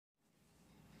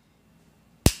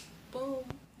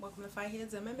welcome to Fight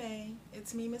Heads MMA.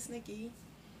 It's me, Miss Nikki.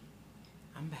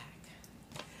 I'm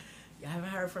back. Y'all haven't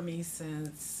heard from me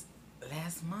since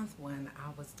last month when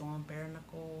I was doing bare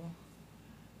knuckle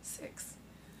 6.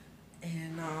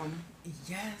 And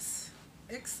yes,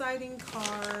 exciting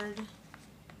card.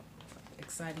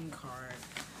 Exciting card.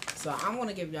 So I'm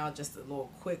gonna give y'all just a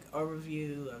little quick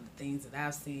overview of the things that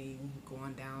I've seen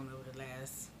going down over the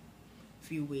last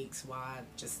few weeks while I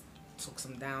just took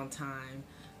some downtime.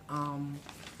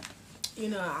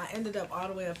 I ended up all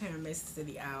the way up here in Mason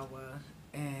City, Iowa,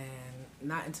 and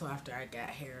not until after I got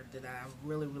here did I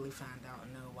really find out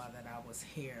and know why that I was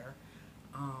here.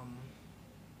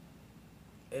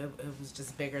 It was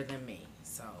just bigger than me,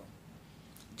 so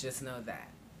just know that.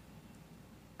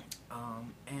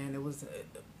 And it was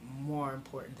more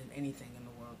important than anything in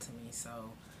the world to me.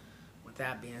 So with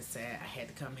that being said, I had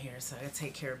to come here, so I had to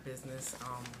take care of business.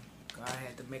 God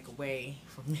had to make a way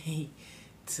for me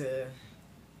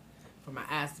for my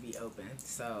eyes to be open.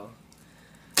 So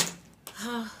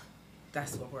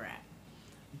that's where we're at.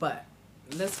 But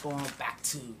let's go on back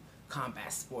to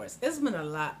combat sports. There's been a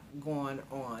lot going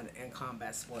on in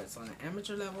combat sports on the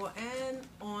amateur level and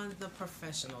on the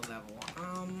professional level.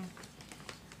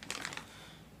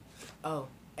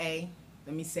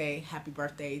 Let me say happy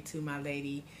birthday to my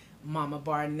lady, Mama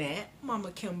Barnett,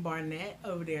 Mama Kim Barnett,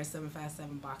 over there at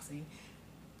 757 Boxing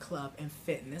Club and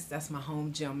Fitness. That's my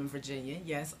home gym in Virginia.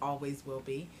 Yes, always will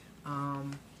be.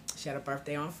 She had a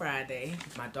birthday on Friday.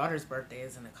 My daughter's birthday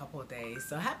is in a couple of days.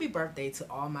 So happy birthday to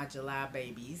all my July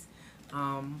babies.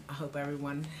 I hope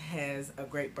everyone has a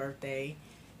great birthday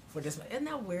for this. Isn't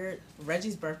that weird?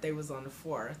 Reggie's birthday was on the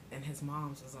 4th and his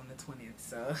mom's was on the 20th.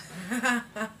 So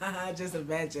I just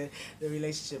imagine the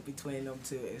relationship between them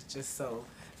two is just so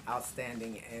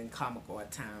outstanding and comical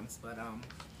at times. But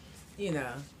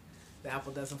the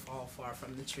apple doesn't fall far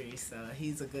from the tree. So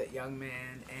he's a good young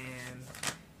man, and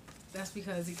that's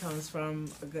because he comes from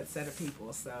a good set of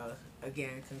people. So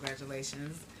again,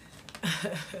 congratulations,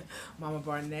 Mama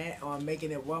Barnett, on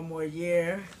making it one more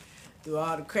year through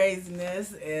all the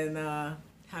craziness. And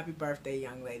happy birthday,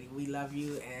 young lady. We love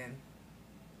you and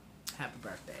happy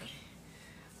birthday.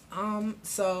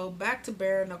 So back to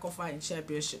Bare Knuckle Fighting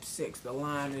Championship 6. The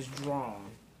line is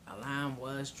drawn. A line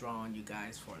was drawn, you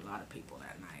guys, for a lot of people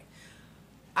that night.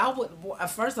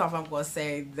 First off, I'm going to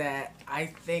say that I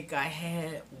think I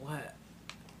had,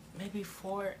 maybe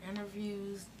 4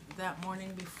 interviews that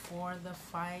morning before the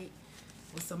fight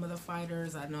with some of the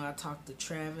fighters. I know I talked to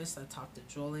Travis, I talked to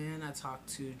Julian, I talked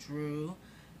to Drew,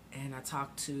 and I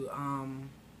talked to,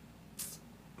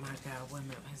 my God, wait a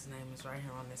minute, his name is right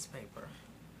here on this paper.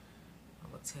 I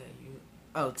will tell you.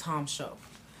 Oh, Tom Show.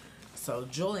 So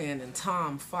Julian and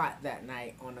Tom fought that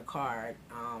night on the card,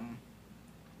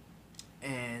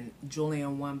 and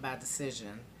Julian won by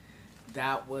decision.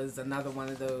 That was another one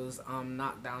of those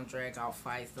knockdown, drag out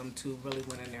fights. Them two really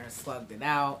went in there and slugged it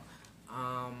out.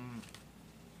 I'm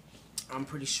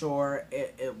pretty sure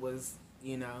it was,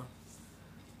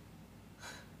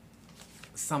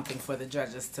 something for the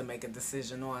judges to make a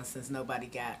decision on, since nobody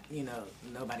got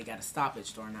a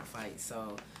stoppage during that fight.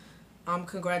 So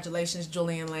congratulations,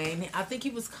 Julian Lane. I think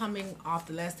he was coming off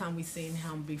the last time we seen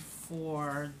him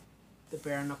before the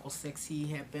Bare Knuckle 6. He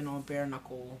had been on Bare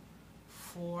Knuckle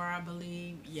 4, I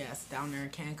believe. Yes, down there in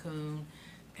Cancun.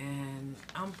 And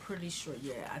I'm pretty sure,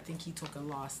 I think he took a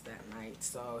loss that night.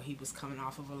 So he was coming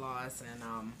off of a loss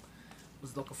and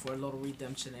was looking for a little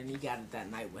redemption, and he got it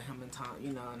that night with him and Tom,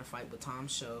 in a fight with Tom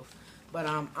Shove. But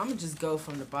I'm going to just go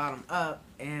from the bottom up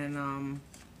and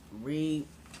read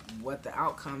what the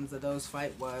outcomes of those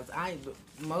fight was.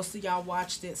 Most of y'all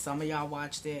watched it, some of y'all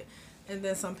watched it, and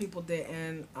then some people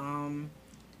didn't.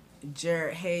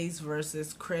 Jared Hayes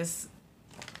versus Chris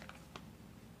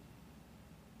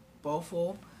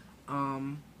Bofel.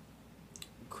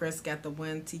 Chris got the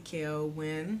win, TKO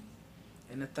win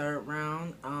in the 3rd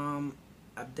round.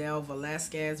 Abdel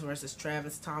Velasquez versus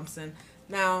Travis Thompson.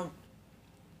 Now,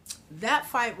 that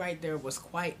fight right there was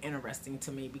quite interesting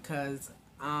to me because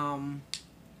I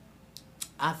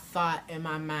thought in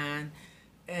my mind,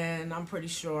 and I'm pretty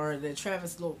sure that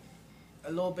Travis looked a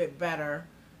little bit better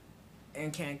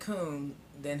in Cancun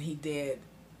than he did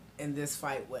in this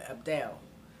fight with Abdel.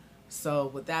 So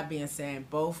with that being said,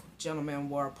 both gentlemen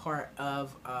were a part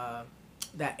of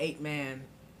that 8-man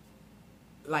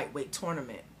lightweight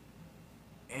tournament.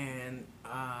 And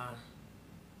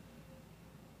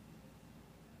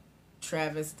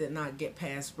Travis did not get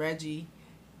past Reggie,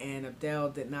 and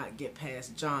Abdel did not get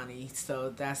past Johnny. So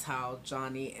that's how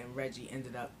Johnny and Reggie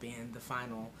ended up being the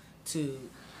final 2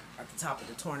 at the top of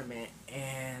the tournament.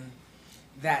 And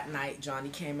that night Johnny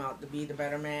came out to be the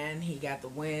better man. He got the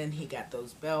win. He got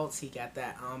those belts. He got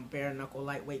that bare knuckle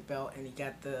lightweight belt, and he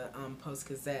got the post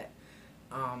Gazette,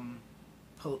 um,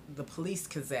 the police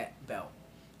Gazette belt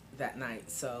that night.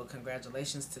 So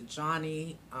congratulations to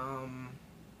Johnny.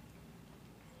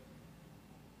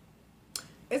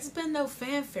 It's been no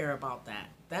fanfare about that.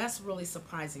 That's really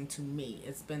surprising to me.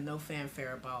 It's been no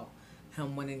fanfare about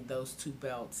him winning those two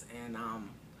belts, and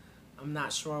I'm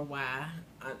not sure why.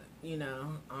 I, I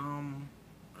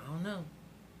don't know.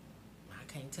 I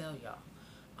can't tell y'all.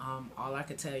 All I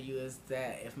could tell you is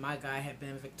that if my guy had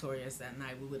been victorious that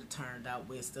night, we would have turned out.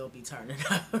 We'd still be turning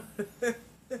up.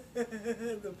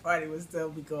 The party would still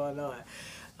be going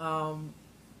on.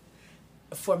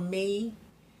 For me,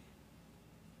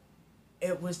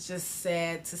 it was just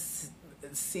sad to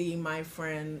see my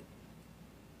friend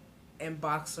and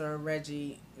boxer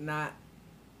Reggie not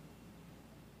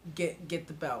get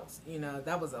the belts.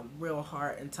 That was a real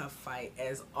hard and tough fight,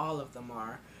 as all of them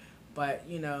are. But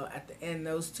at the end,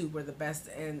 those two were the best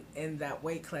in that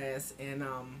weight class, and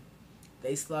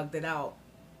they slugged it out,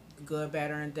 good,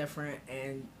 better, and different.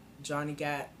 And Johnny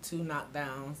got two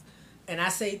knockdowns, and I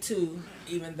say two,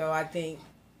 even though I think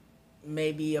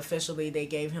maybe officially they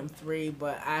gave him three,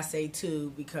 but I say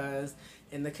two because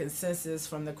in the consensus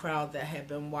from the crowd that had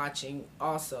been watching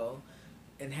also,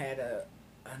 and had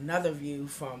another view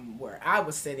from where I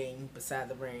was sitting beside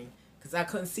the ring, because I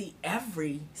couldn't see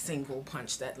every single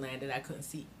punch that landed. I couldn't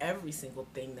see every single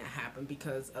thing that happened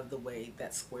because of the way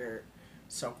that square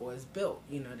circle is built.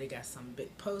 They got some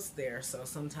big posts there, so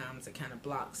sometimes it kind of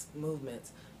blocks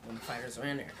movements when fighters are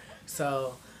in there.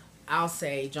 So I'll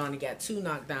say Johnny got two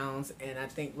knockdowns, and I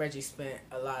think Reggie spent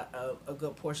a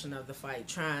good portion of the fight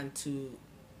trying to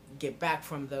get back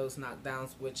from those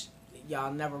knockdowns, which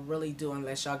y'all never really do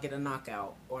unless y'all get a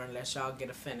knockout or unless y'all get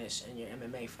a finish in your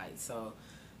MMA fight. So,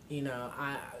 it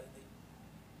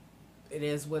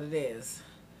is what it is.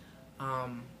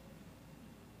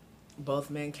 Both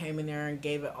men came in there and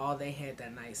gave it all they had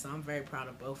that night. So I'm very proud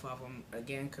of both of them.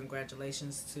 Again,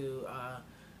 congratulations to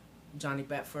Johnny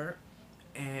Bedford.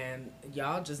 And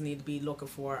y'all just need to be looking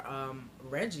for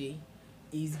Reggie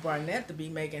Ease Barnett to be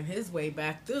making his way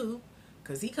back through,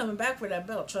 because he coming back for that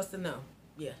belt. Trust and know.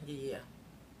 Yeah.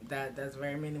 That's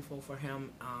very meaningful for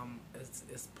him.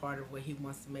 It's part of what he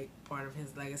wants to make part of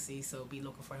his legacy. So be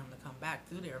looking for him to come back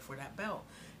through there for that belt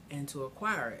and to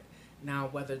acquire it. Now,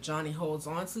 whether Johnny holds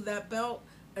on to that belt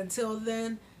until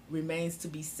then remains to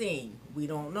be seen. We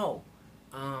don't know.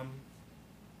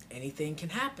 Anything can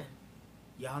happen.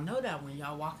 Y'all know that when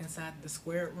y'all walk inside the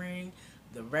squared ring,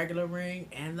 the regular ring,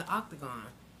 and the octagon.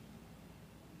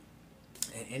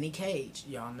 In any cage,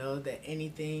 y'all know that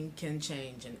anything can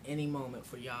change in any moment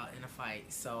for y'all in a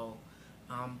fight. So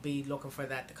be looking for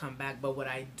that to come back. But what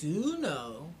I do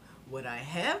know, what I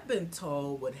have been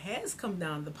told, what has come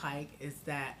down the pike is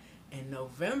that in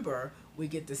November, we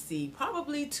get to see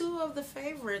probably two of the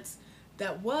favorites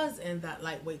that was in that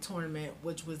lightweight tournament,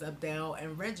 which was Abdel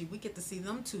and Reggie. We get to see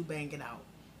them two bang it out.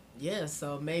 Yeah,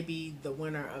 so maybe the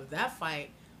winner of that fight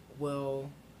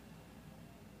will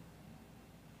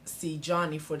see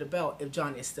Johnny for the belt if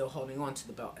Johnny is still holding on to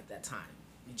the belt at that time.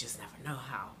 You just never know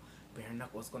how Bare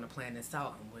Knuckle is going to plan this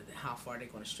out and how far they're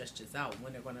going to stretch this out.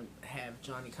 When they're going to have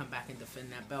Johnny come back and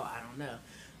defend that belt, I don't know.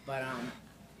 But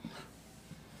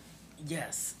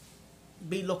yes,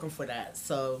 be looking for that.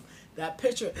 So that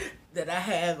picture that I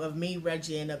have of me,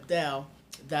 Reggie, and Abdel,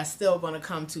 that's still going to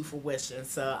come to fruition.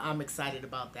 So I'm excited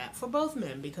about that for both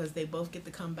men because they both get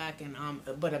to come back. And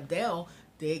but Abdel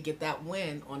did get that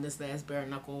win on this last bare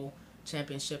knuckle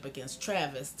championship against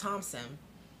Travis Thompson,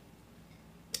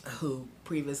 who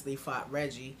previously fought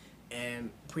Reggie,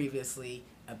 and previously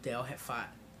Abdel had fought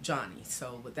Johnny.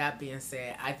 So with that being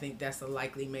said, I think that's a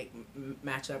likely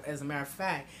matchup. As a matter of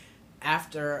fact,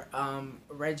 after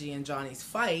Reggie and Johnny's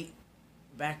fight,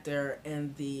 back there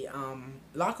in the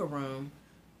locker room,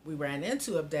 we ran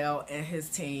into Abdel and his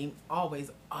team.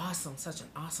 Always awesome. Such an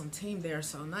awesome team. They're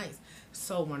so nice.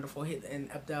 So wonderful.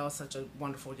 And Abdel is such a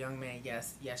wonderful young man.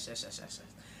 Yes.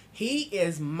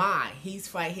 He's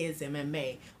Fight Heads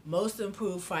MMA most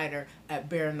improved fighter at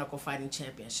Bare Knuckle Fighting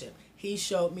Championship. He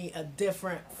showed me a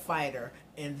different fighter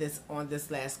on this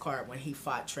last card when he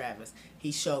fought Travis.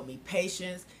 He showed me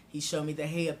patience. He showed me that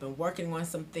he had been working on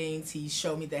some things. He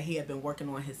showed me that he had been working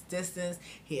on his distance.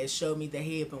 He has showed me that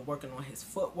he had been working on his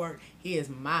footwork. He is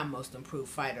my most improved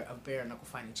fighter of Bare Knuckle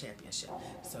Fighting Championship.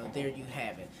 So there you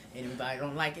have it. Anybody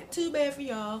don't like it, too bad for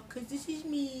y'all, because this is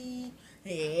me.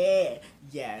 Yeah.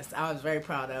 Yes, I was very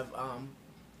proud of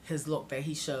his look that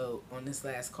he showed on this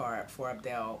last card for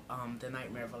Abdel, the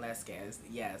Nightmare Velasquez.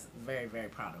 Yes, very, very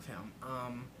proud of him.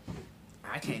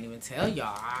 I can't even tell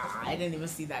y'all. I didn't even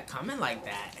see that coming like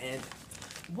that. And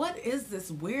what is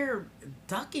this weird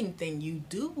ducking thing you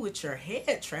do with your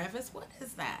head, Travis? What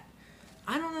is that?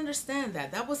 I don't understand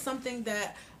that. That was something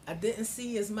that I didn't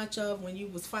see as much of when you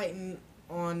was fighting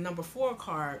on number 4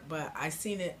 card, but I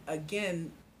seen it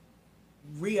again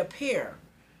reappear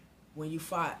when you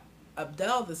fought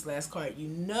Abdel this last card. You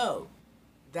know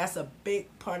that's a big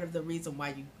part of the reason why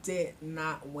you did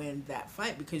not win that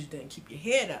fight, because you didn't keep your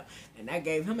head up, and that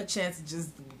gave him a chance to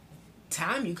just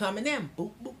time you coming in,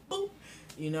 boop boop boop.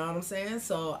 You know what I'm saying?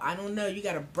 So I don't know. You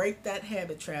got to break that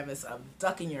habit, Travis, of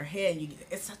ducking your head.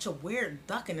 It's such a weird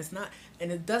duck, and it's not,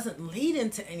 and it doesn't lead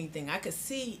into anything. I could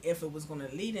see if it was going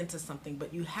to lead into something,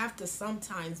 but you have to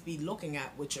sometimes be looking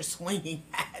at what you're swinging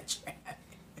at,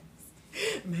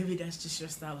 Travis. Maybe that's just your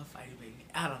style of fighting, baby.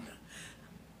 I don't know.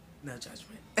 No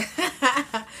judgment.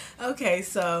 Okay,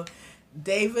 so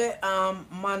David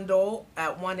Mundell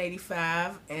at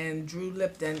 185 and Drew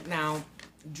Lipton. Now,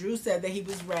 Drew said that he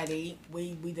was ready.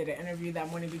 We did an interview that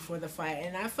morning before the fight,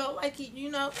 and I felt like he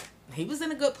was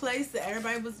in a good place. That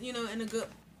everybody was in a good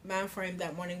mind frame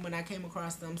that morning when I came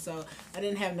across them. So I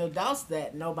didn't have no doubts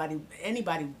that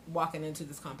anybody walking into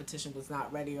this competition was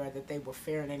not ready or that they were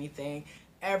fearing anything.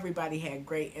 Everybody had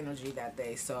great energy that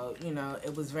day. So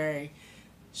it was very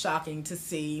shocking to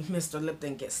see Mr.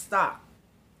 Lipton get stopped.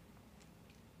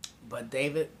 But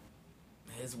David,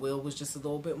 his will was just a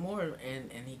little bit more,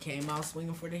 and he came out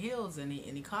swinging for the hills, and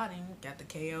he caught him, got the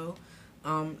KO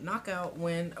knockout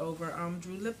win over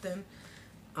Drew Lipton.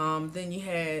 Then you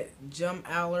had Jim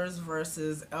Allers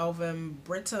versus Elvin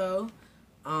Brito.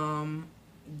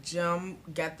 Jim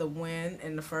got the win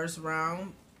in the first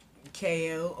round,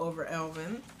 KO over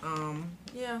Elvin.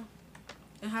 Yeah,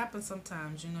 it happens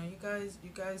sometimes. You guys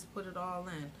put it all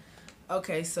in.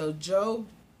 Okay, so Joe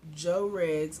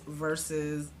Riggs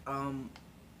versus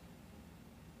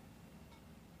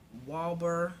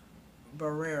Walber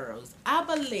Barreros. I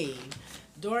believe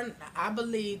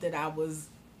that I was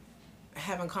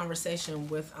having conversation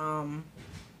with a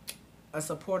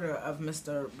supporter of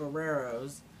Mr.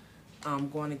 Barreros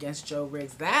going against Joe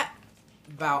Riggs. That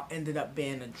bout ended up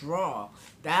being a draw.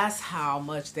 That's how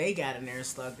much they got in there and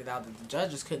slugged it out that the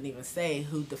judges couldn't even say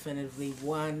who definitively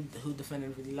won, who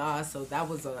definitively lost. So that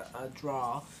was a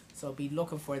draw. So be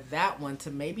looking for that one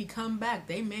to maybe come back.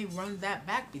 They may run that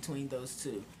back between those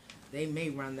two. They may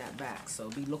run that back. So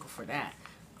be looking for that.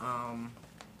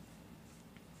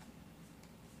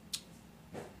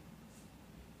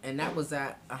 And that was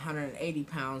at 180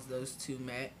 pounds those two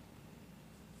met.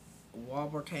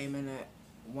 Walber came in at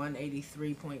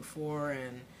 183.4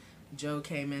 and Joe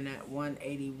came in at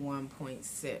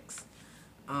 181.6.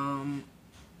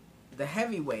 The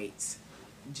heavyweights,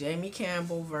 Jamie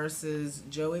Campbell versus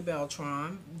Joey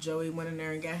Beltran. Joey went in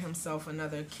there and got himself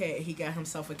he got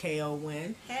himself a KO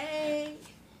win. Hey,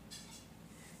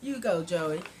 you go,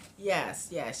 Joey.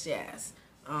 Yes.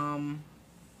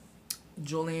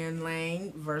 Julian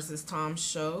Lane versus Tom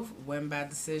Shove, win by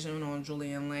decision on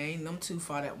Julian Lane. Them two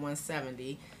fought at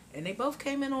 170, and they both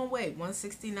came in on weight,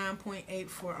 169.8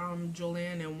 for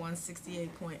Julian and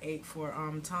 168.8 for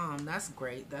Tom. That's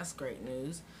great. That's great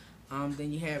news.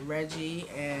 Then you had Reggie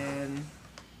and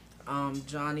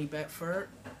Johnny Bedford.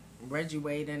 Reggie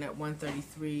weighed in at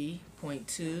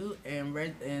 133.2,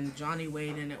 and Johnny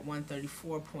weighed in at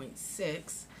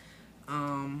 134.6.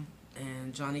 And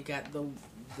Johnny got the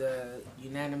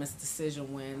unanimous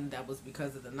decision win. That was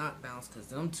because of the knockdowns, because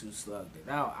them two slugged it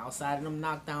out. Outside of them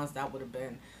knockdowns, that would have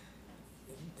been,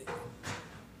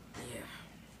 yeah.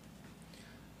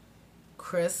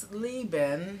 Chris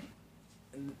Lieben,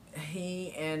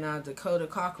 he and Dakota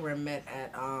Cochran met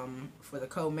at for the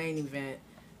co-main event.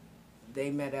 They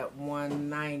met at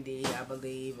 190, I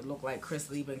believe. It looked like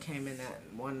Chris Lieben came in at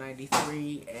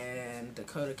 193 and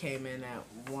Dakota came in at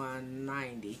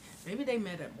 190. Maybe they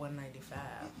met at 195,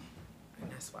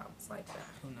 and that's why it was like that.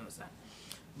 Who knows that?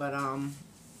 But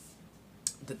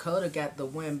Dakota got the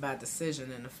win by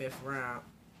decision in the 5th round.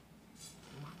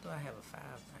 Why do I have a 5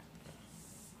 back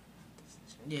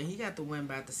there? Yeah, he got the win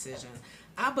by decision.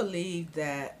 I believe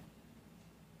that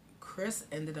Chris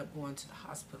ended up going to the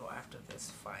hospital after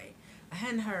this fight. I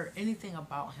hadn't heard anything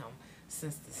about him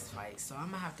since this fight, so I'm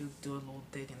gonna have to do a little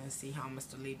digging and see how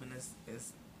Mr. Lieben is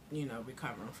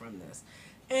recovering from this.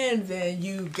 And then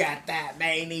you got that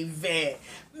main event,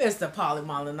 Mr. Paulie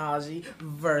Malignaggi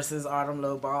versus Artem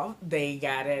Lobov. They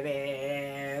got it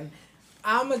in.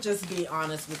 I'm going to just be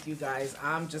honest with you guys.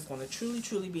 I'm just going to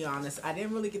truly be honest. I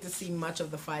didn't really get to see much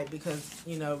of the fight because,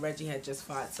 Reggie had just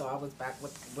fought. So I was back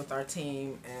with our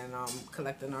team and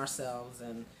collecting ourselves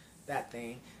and that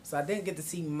thing. So I didn't get to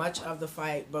see much of the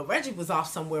fight, but Reggie was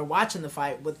off somewhere watching the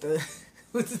fight with the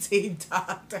with the team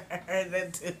doctor, and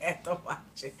then two had to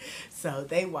watch it. So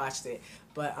they watched it.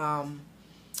 But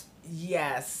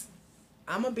yes,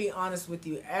 I'm gonna be honest with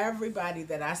you. Everybody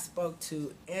that I spoke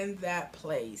to in that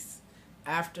place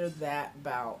after that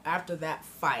bout, after that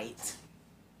fight,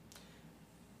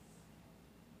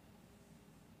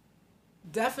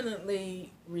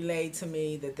 definitely relayed to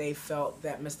me that they felt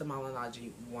that Mr.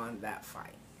 Malinaji won that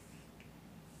fight.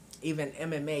 Even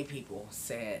MMA people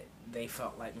said they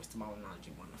felt like Mr.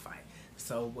 Malinaji won the fight.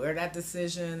 So where that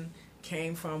decision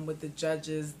came from with the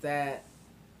judges that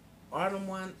Artem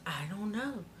won, I don't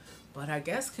know. But I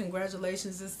guess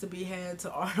congratulations is to be had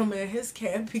to Artem and his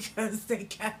camp because they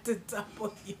got the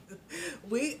W.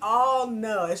 We all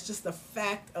know, it's just a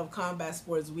fact of combat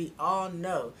sports. We all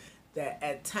know that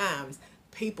at times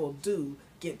people do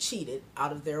get cheated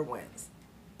out of their wins.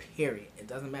 Period. It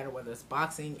doesn't matter whether it's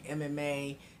boxing,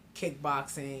 MMA,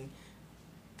 kickboxing.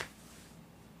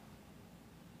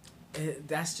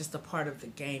 That's just a part of the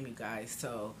game, you guys.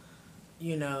 So,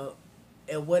 you know,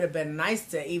 it would have been nice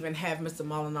to even have Mr.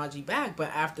 Malinaji back, but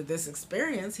after this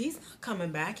experience, he's not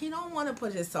coming back. He don't want to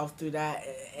put himself through that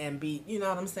and be, you know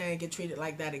what I'm saying, get treated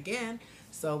like that again.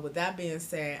 So with that being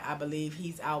said, I believe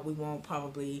he's out. We won't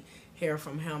probably hear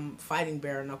from him fighting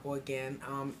bare knuckle again.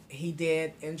 He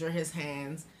did injure his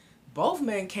hands. Both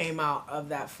men came out of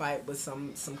that fight with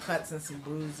some cuts and some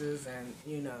bruises, and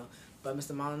you know, but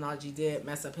Mr. Malinaji did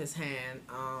mess up his hand.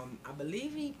 I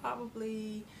believe he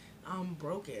probably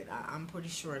broke it. I'm pretty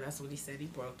sure that's what he said. He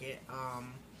broke it.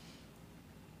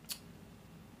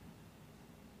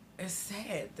 It's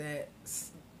sad that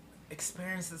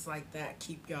experiences like that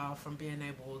keep y'all from being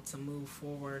able to move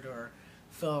forward or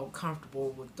feel comfortable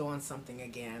with doing something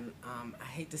again. I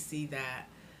hate to see that.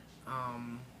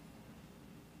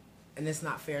 And it's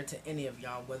not fair to any of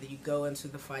y'all, whether you go into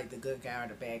the fight the good guy or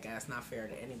the bad guy. It's not fair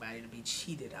to anybody to be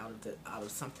cheated out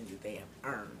of something that they have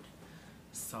earned.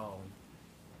 So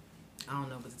I don't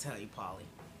know what to tell you, Paulie.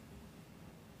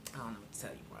 I don't know what to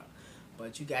tell you, bro.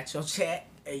 But you got your check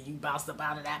and you bounced up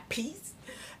out of that piece.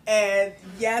 And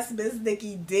yes, Miss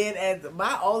Nikki did. And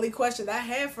my only question I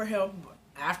had for him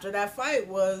after that fight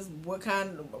was,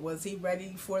 was he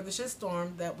ready for the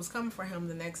shitstorm that was coming for him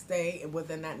the next day and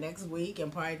within that next week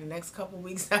and probably the next couple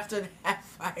weeks after that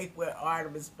fight with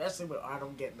Artem, especially with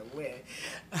Artem getting the win.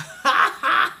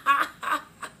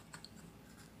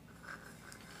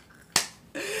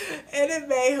 And it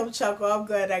made him chuckle. I'm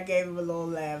glad I gave him a little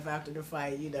laugh after the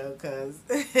fight, you know, because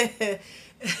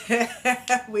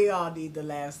we all need to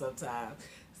laugh sometimes.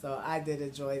 So I did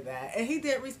enjoy that. And he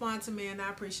did respond to me, and I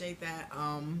appreciate that.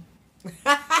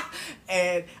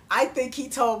 And I think he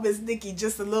told Miss Nikki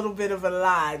just a little bit of a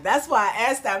lie. That's why I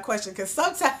asked that question, because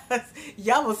sometimes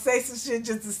y'all will say some shit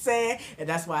just to say it, and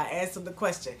that's why I asked him the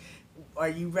question, are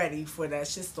you ready for that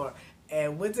shitstorm?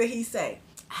 And what did he say?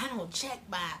 I don't check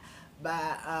my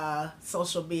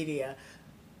social media.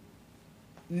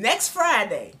 Next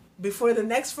Friday, before the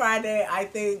next Friday, I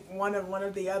think one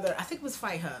of the other, I think it was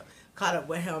Fight Hub, caught up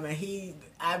with him, and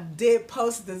I did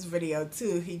post this video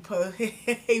too.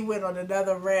 He went on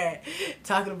another rant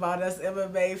talking about us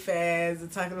MMA fans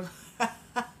and talking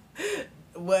about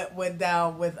what went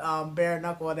down with bare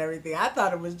knuckle and everything. I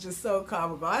thought it was just so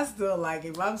comical. I still like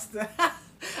him.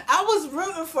 I was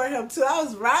rooting for him too. I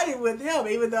was riding with him,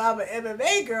 even though I'm an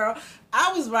MMA girl.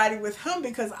 I was riding with him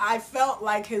because I felt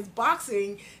like his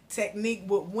boxing technique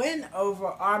would win over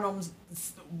Arnold's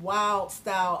wild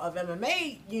style of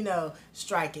MMA, you know,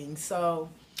 striking. So,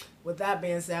 with that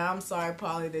being said, I'm sorry,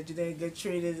 Paulie, that you didn't get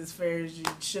treated as fair as you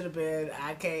should have been.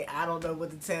 I don't know what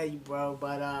to tell you, bro,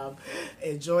 but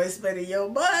enjoy spending your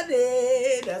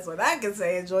money. That's what I can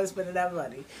say. Enjoy spending that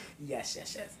money. Yes,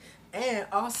 yes, yes. And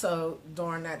also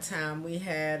during that time we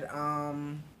had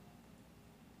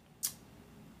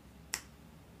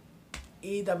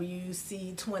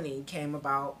EWC 20 came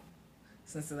about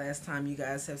since the last time you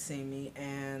guys have seen me,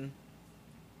 and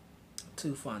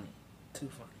too funny.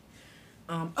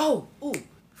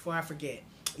 Before I forget,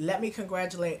 let me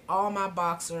congratulate all my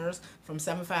boxers from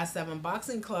 757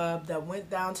 Boxing Club that went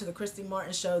down to the Christy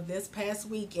Martin show this past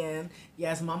weekend.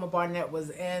 Yes, Mama Barnett was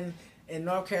in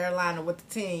North Carolina with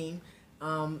the team,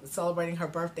 celebrating her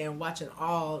birthday and watching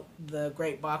all the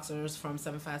great boxers from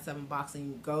 757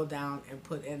 Boxing go down and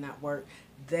put in that work.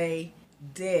 They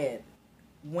did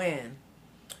win.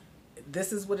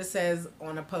 This is what it says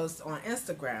on a post on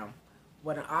Instagram.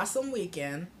 What an awesome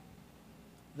weekend.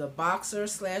 The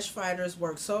boxers / fighters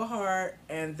worked so hard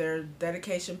and their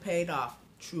dedication paid off.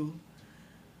 True.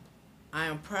 I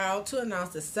am proud to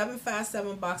announce that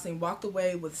 757 Boxing walked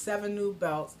away with 7 new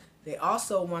belts They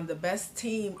also won the Best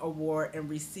Team Award and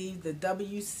received the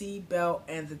WC belt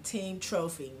and the team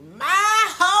trophy. My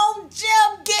home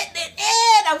gym getting it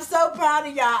in. I'm so proud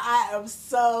of y'all. I am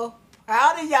so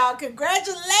proud of y'all.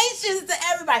 Congratulations to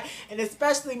everybody. And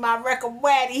especially my record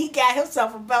Waddy. He got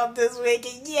himself a belt this week.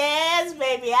 And yes,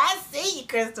 baby, I see you,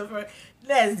 Christopher.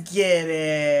 Let's get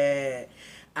it.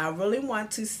 I really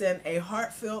want to send a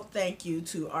heartfelt thank you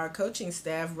to our coaching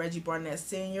staff, Reggie Barnett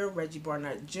Sr., Reggie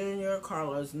Barnett Jr.,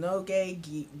 Carlos Nogue,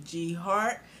 G.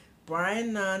 Hart,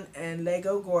 Brian Nunn, and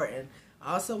Lego Gordon.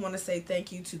 I also want to say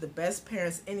thank you to the best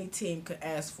parents any team could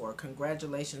ask for.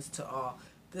 Congratulations to all.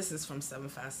 This is from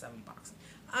 757 Boxing.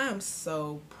 I am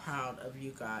so proud of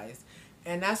you guys.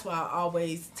 And that's why I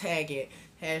always tag it,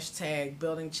 hashtag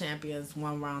building champions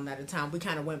one round at a time. We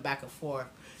kind of went back and forth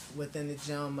within the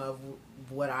gym of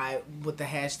what the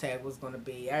hashtag was going to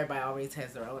be. Everybody always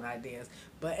has their own ideas,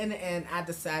 but in the end, I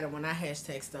decided when I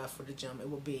hashtag stuff for the gym, it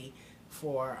would be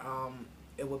for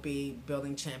it would be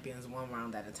building champions one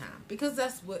round at a time, because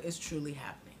that's what is truly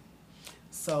happening.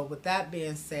 So with that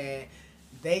being said,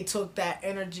 they took that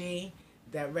energy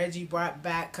that Reggie brought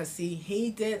back, because see, he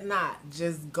did not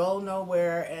just go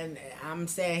nowhere, and I'm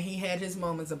saying he had his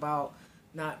moments about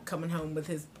not coming home with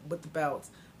the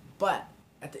belts, but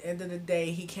at the end of the day,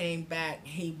 he came back.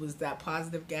 He was that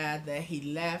positive guy that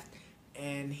he left,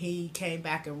 and he came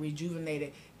back and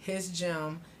rejuvenated his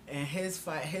gym and his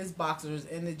boxers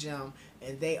in the gym,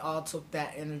 and they all took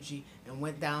that energy and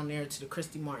went down there to the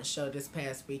Christy Martin show this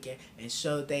past weekend and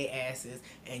showed they asses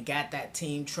and got that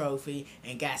team trophy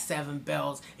and got 7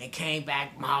 belts and came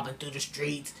back mobbing through the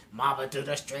streets, mobbing through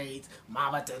the streets,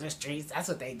 mobbing through the streets. That's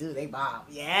what they do. They mob.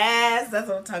 Yes, that's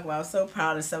what I'm talking about. I'm so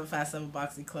proud of 757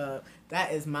 Boxing Club.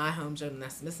 That is my home gym.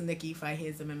 That's Miss Nikki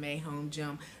fightheadsMMA home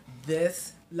gym.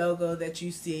 This logo that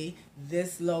you see,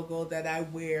 this logo that I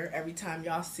wear every time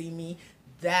y'all see me,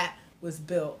 that was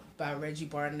built by Reggie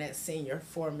Barnett Sr.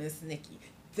 for Miss Nikki.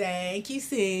 Thank you,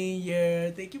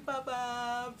 Senior. Thank you,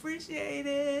 Papa. Appreciate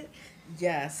it.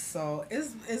 Yes, so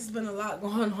it's been a lot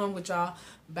going on with y'all.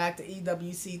 Back to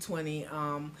EWC 20.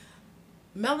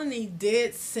 Melanie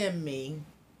did send me.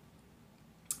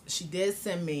 She did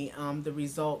send me the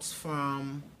results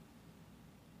from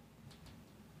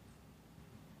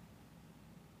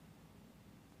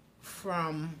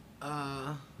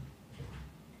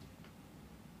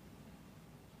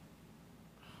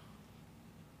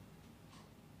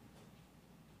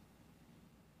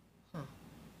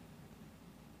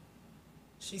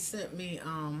she sent me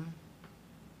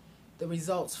the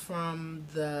results from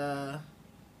the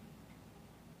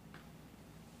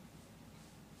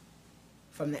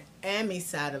Amy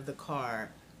side of the card.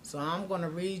 So I'm going to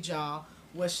read y'all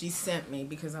what she sent me,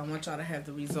 because I want y'all to have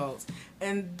the results.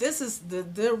 And this is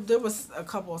there was a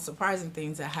couple of surprising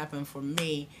things that happened for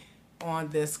me on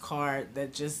this card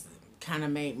that just kind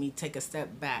of made me take a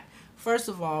step back. First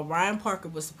of all, Ryan Parker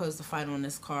was supposed to fight on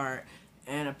this card,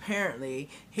 and apparently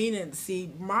he didn't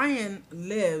see. Ryan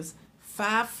lives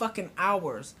 5 fucking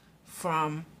hours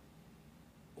from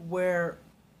where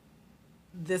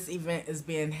this event is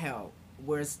being held,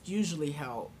 where it's usually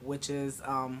held, which is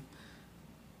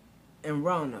in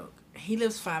Roanoke. He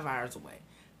lives 5 hours away.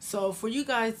 So for you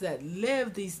guys that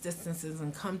live these distances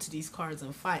and come to these cards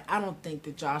and fight, I don't think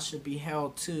that y'all should be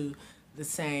held to the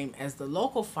same as the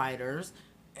local fighters,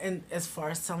 and as far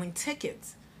as selling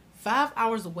tickets. 5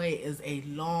 hours away is a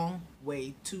long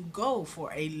way to go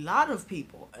for a lot of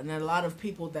people, and a lot of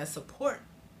people that support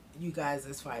you guys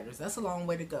as fighters. That's a long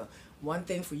way to go. One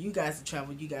thing for you guys to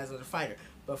travel, you guys are the fighter,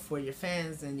 but for your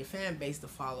fans and your fan base to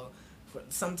follow,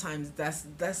 sometimes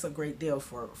that's a great deal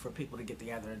for people to get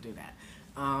together and do that.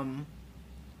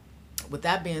 With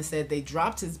that being said, they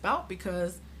dropped his bout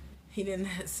because he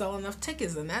didn't sell enough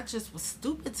tickets, and that just was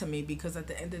stupid to me, because at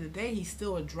the end of the day, he's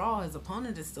still a draw. His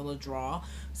opponent is still a draw,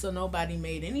 so nobody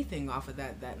made anything off of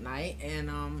that night,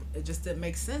 and it just didn't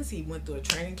make sense. He went through a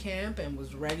training camp and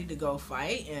was ready to go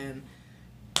fight, and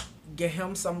get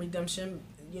him some redemption,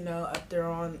 up there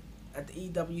at the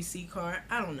EWC card.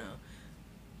 I don't know.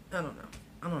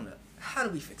 How do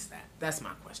we fix that? That's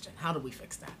my question. How do we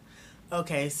fix that?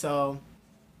 Okay, so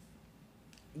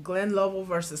Glenn Lovell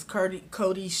versus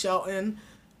Cody Shelton.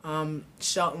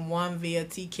 Shelton won via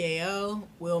TKO.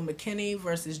 Will McKinney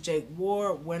versus Jake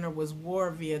Ward. Winner was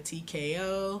Ward via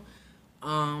TKO.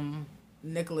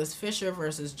 Nicholas Fisher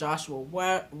versus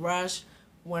Joshua Rush.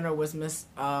 Winner was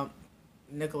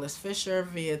Nicholas Fisher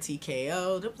via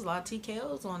TKO. There was a lot of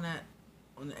TKOs on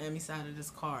the Emmy side of this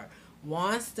card.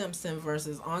 Juan Stimson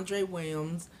versus Andre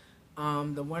Williams.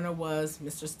 The winner was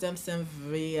Mr. Stimson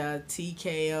via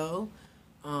TKO.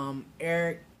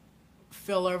 Eric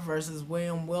Filler versus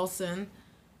William Wilson.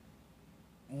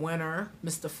 Winner,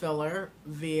 Mr. Filler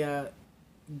via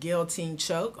guillotine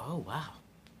choke. Oh wow,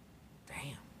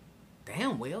 damn,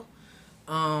 damn, Will.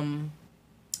 Um,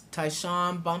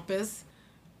 Tyshawn Bumpus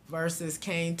versus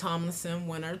Kane Tomlinson.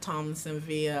 Winner Tomlinson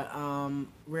via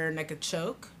rear naked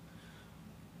choke.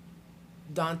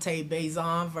 Dante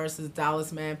Bazan versus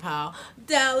Dallas Manpower.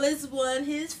 Dallas won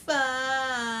his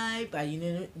fight by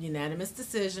unanimous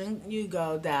decision. You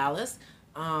go, Dallas.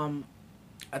 Um,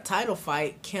 a title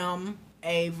fight, Kim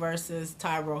A versus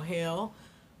Tyrell Hill.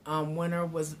 Winner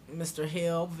was Mr.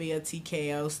 Hill via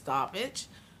TKO stoppage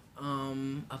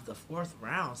of the fourth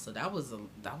round. So that was a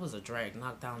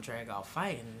knockdown, drag out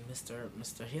fight, and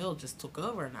Mr. Hill just took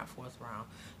over in that fourth round.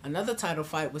 Another title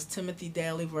fight was Timothy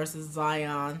Daly versus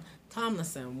Zion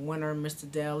Tomlinson. Winner Mr.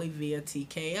 Daly via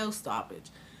TKO stoppage.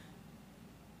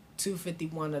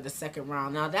 251 of the second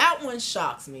round. Now that one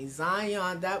shocks me.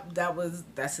 Zion,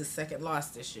 that's his second loss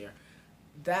this year.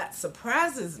 That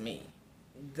surprises me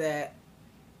that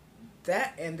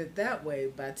ended that way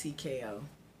by TKO.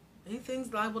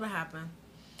 Anything's liable to happen.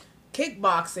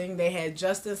 Kickboxing, they had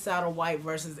Justin Satterwhite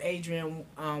versus Adrian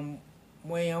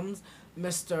Williams.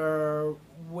 Mr.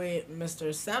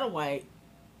 Satterwhite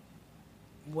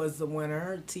was the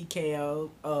winner.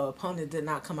 TKO. Opponent did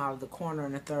not come out of the corner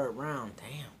in the third round.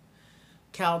 Damn.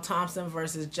 Cal Thompson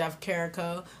versus Jeff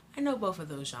Carrico. I know both of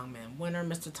those young men. Winner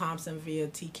Mr. Thompson via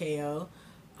TKO.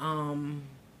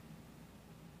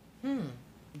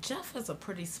 Jeff is a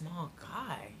pretty small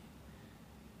guy.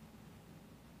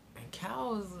 And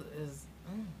Cal is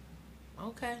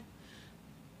okay.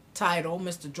 Title,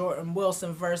 Mr. Jordan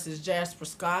Wilson versus Jasper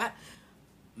Scott.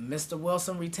 Mr.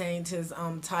 Wilson retained his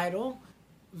title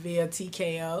via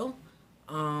TKO.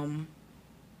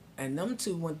 And them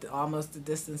two went almost the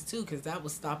distance too, because that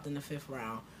was stopped in the fifth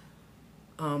round.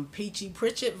 Peachy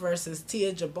Pritchett versus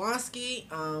Tia Jablonski.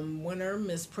 Winner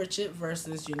Miss Pritchett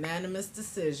versus unanimous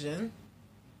decision.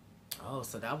 Oh,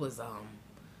 so that was a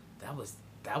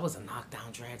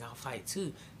knockdown, drag out fight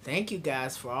too. Thank you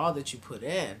guys for all that you put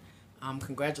in.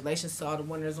 Congratulations to all the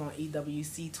winners on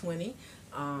EWC 20.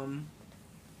 I'm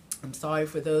sorry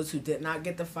for those who did not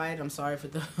get the fight. I'm sorry for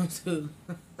those who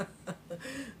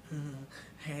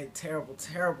had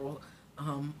terrible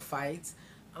fights.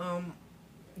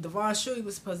 Devon Shuey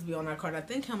was supposed to be on that card. I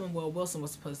think him and Will Wilson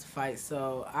was supposed to fight,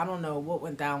 so I don't know what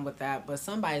went down with that, but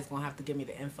somebody's going to have to give me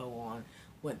the info on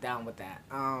what went down with that.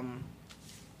 I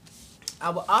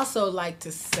would also like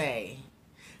to say,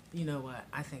 you know what,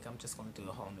 I think I'm just going to do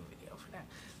a whole new video for that.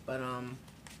 But,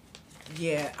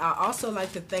 yeah, I also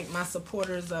like to thank my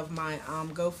supporters of my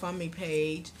GoFundMe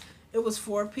page. It was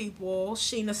 4 people: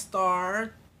 Sheena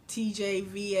Starr, TJ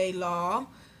VA Law,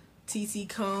 TC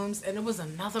Combs, and it was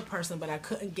another person, but I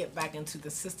couldn't get back into the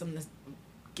system to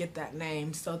get that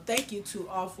name. So thank you to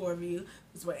all 4 of you.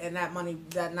 And that money,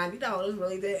 that $90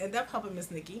 really did end up helping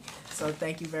Miss Nikki. So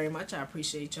thank you very much. I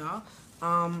appreciate y'all.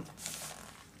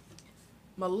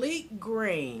 Malik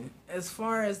Green, as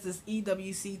far as this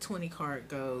EWC 20 card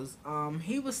goes,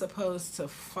 he was supposed to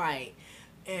fight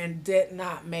and did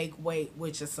not make weight,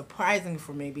 which is surprising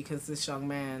for me because this young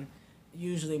man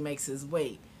usually makes his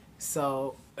weight.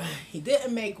 So he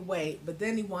didn't make weight, but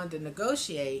then he wanted to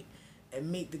negotiate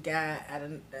and meet the guy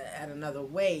at another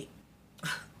weight.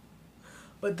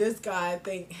 But this guy, I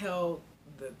think, held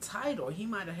the title. He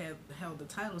might have held the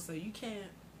title, so you can't.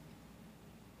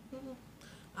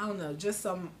 I don't know. Just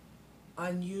some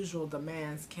unusual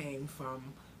demands came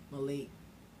from Malik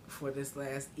for this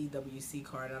last EWC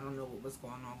card. I don't know what was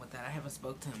going on with that. I haven't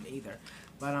spoke to him either,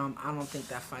 but I don't think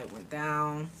that fight went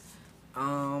down.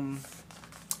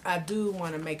 I do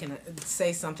want to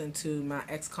say something to my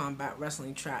ex-combat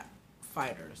wrestling trap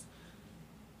fighters.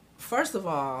 First of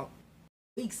all,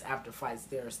 weeks after fights,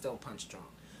 they're still punch drunk.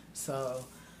 So,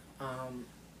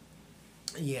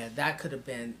 yeah, that could have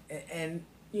been, and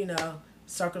you know,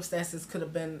 circumstances could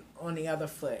have been on the other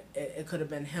foot. It could have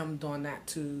been him doing that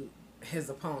to his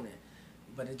opponent,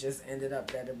 but it just ended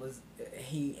up that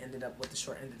he ended up with the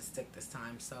short end of the stick this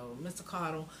time. So, Mr.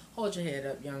 Cottle, hold your head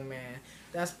up, young man.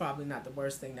 That's probably not the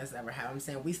worst thing that's ever happened. I'm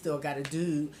saying we still got a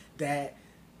dude that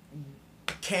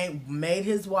made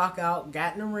his walkout,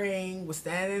 got in the ring, was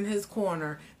standing in his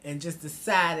corner, and just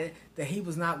decided that he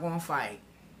was not going to fight.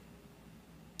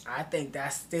 I think that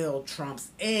still trumps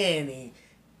any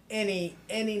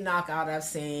knockout I've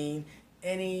seen,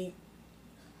 any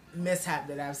mishap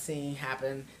that I've seen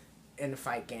happen in the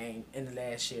fight game in the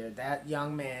last year. That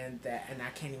young man and I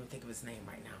can't even think of his name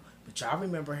right now, but y'all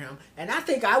remember him. And I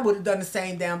think I would have done the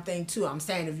same damn thing too. I'm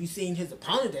saying, if you seen his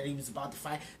opponent that he was about to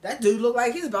fight, that dude looked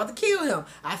like he was about to kill him.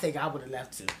 I think I would have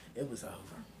left too. It was over.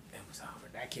 It was over.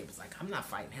 that kid was like, I'm not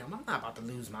fighting him. I'm not about to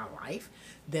lose my life.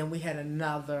 Then we had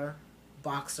another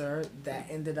boxer that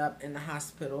ended up in the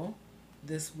hospital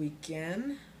this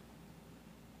weekend.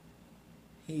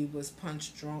 He was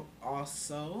punch drunk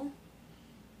also.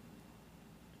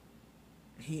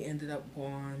 He ended up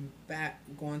going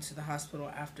to the hospital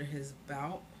after his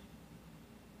bout.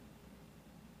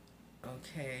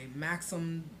 Okay,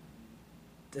 Maxim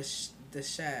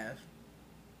Dadashev.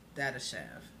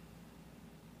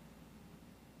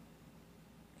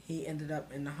 He ended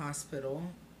up in the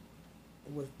hospital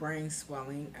with brain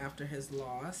swelling after his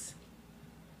loss.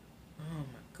 Oh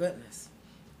my goodness.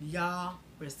 Y'all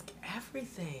risk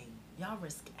everything. Y'all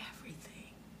risk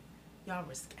everything. Y'all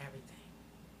risk everything.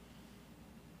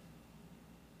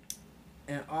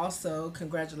 And also,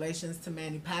 congratulations to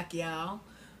Manny Pacquiao,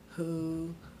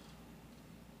 who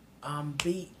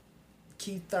beat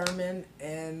Keith Thurman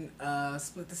in a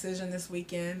split decision this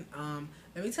weekend.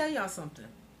 Let me tell y'all something.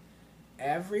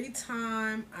 Every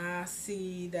time I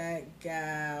see that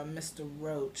guy, Mr.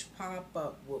 Roach, pop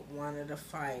up with one of the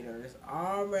fighters,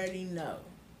 I already know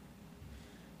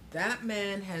that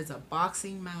man has a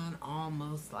boxing mind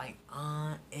almost like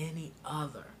any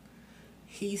other.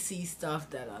 He sees stuff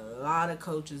that a lot of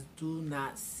coaches do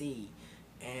not see.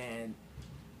 And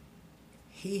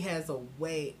he has a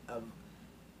way of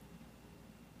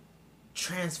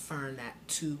transferring that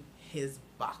to his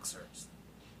boxers.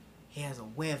 He has a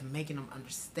way of making them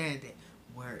understand it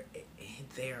where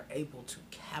they're able to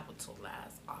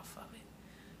capitalize off of it.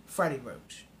 Freddie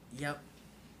Roach. Yep.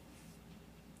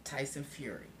 Tyson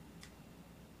Fury.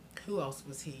 Who else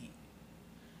was he?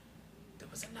 There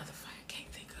was another fight. I can't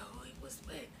think of who he was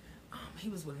with. He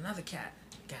was with another cat.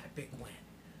 Got a big win.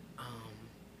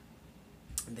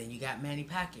 And then you got Manny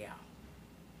Pacquiao.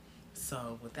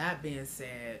 So with that being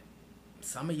said,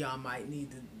 some of y'all might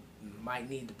need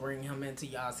to bring him into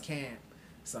y'all's camp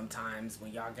sometimes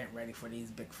when y'all getting ready for these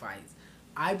big fights.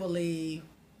 I believe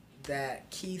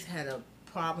that Keith had a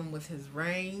problem with his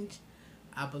range.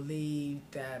 I believe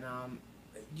that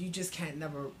you just can't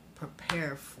never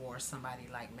prepare for somebody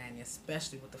like Manny,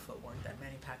 especially with the footwork that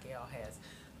Manny Pacquiao has.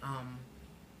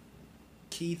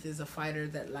 Keith is a fighter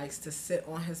that likes to sit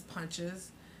on his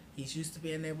punches. He's used to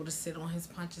being able to sit on his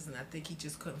punches, and I think he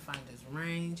just couldn't find his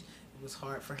range. It was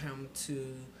hard for him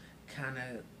to kind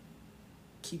of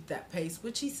keep that pace,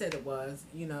 which he said it was,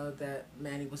 that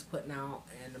Manny was putting out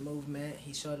in the movement.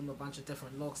 He showed him a bunch of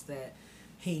different looks that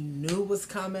he knew was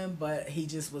coming, but he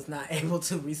just was not able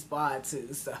to respond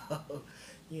to. So,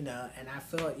 and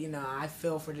I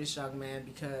feel for this young man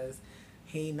because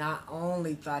he not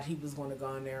only thought he was going to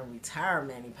go in there and retire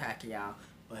Manny Pacquiao,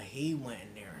 but he went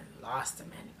in there and lost to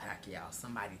Manny Pacquiao,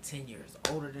 somebody 10 years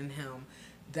older than him.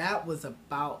 That was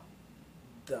about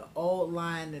the old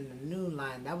line and the new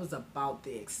line. That was about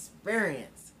the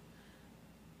experience.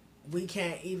 We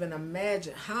can't even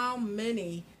imagine how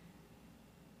many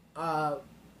title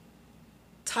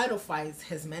fights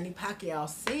has Manny Pacquiao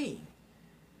seen.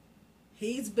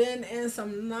 He's been in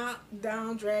some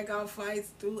knockdown, drag-out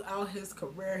fights throughout his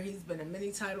career. He's been in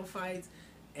many title fights,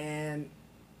 and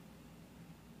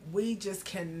we just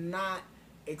cannot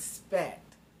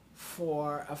expect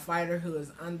for a fighter who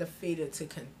is undefeated to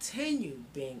continue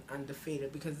being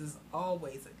undefeated, because there's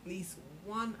always at least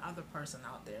one other person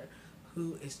out there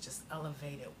who is just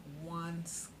elevated one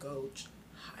scotch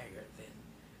higher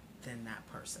than that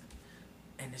person.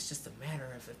 And it's just a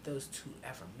matter of if those two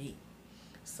ever meet.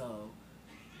 So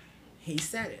he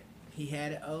said it. He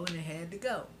had it and it had to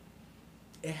go.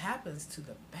 It happens to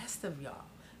the best of y'all.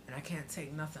 And I can't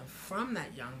take nothing from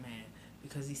that young man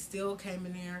because he still came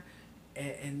in there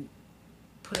and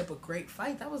put up a great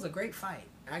fight. That was a great fight.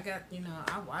 I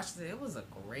watched it. It was a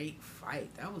great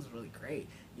fight. That was really great.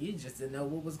 You just didn't know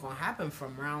what was going to happen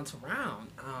from round to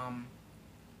round.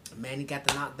 Manny got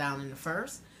the knockdown in the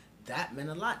first. That meant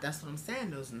a lot. That's what I'm saying.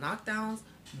 Those knockdowns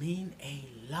mean a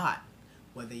lot.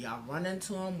 Whether y'all run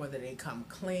into them, whether they come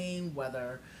clean,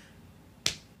 whether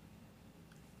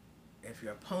if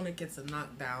your opponent gets a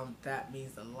knockdown, that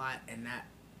means a lot, and that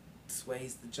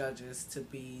sways the judges to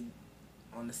be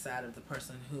on the side of the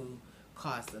person who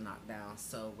caused the knockdown.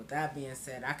 So with that being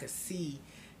said, I could see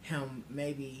him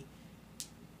maybe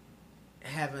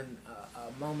having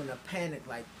a moment of panic,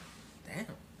 like, damn,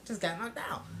 I just got knocked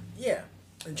out. Yeah.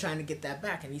 And trying to get that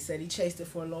back. And he said he chased it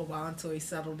for a little while until he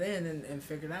settled in and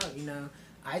figured out,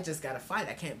 I just got to fight.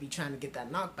 I can't be trying to get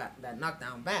that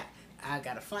knockdown back. I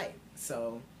got to fight.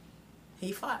 So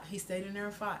he fought. He stayed in there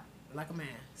and fought like a man.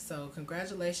 So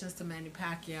congratulations to Manny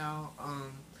Pacquiao.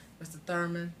 Mr.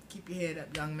 Thurman, keep your head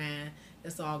up, young man.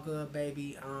 It's all good,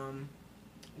 baby.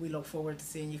 We look forward to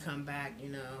seeing you come back,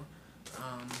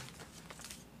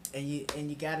 And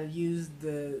you gotta use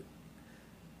the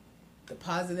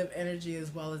positive energy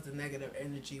as well as the negative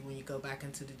energy when you go back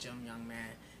into the gym, young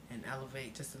man, and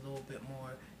elevate just a little bit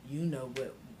more. You know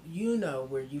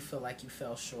where you feel like you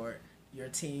fell short. Your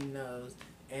team knows,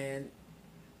 and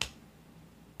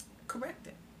correct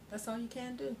it. That's all you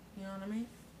can do. You know what I mean?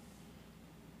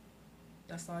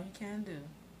 That's all you can do.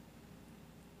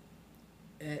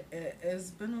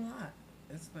 It's been a lot.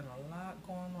 It's been a lot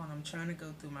going on. I'm trying to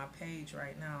go through my page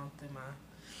right now, through my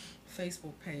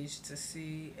Facebook page, to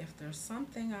see if there's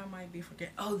something I might be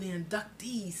forgetting. Oh, the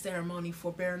inductee ceremony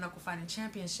for Bare Knuckle Fighting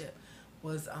Championship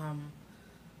was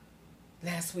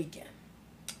last weekend.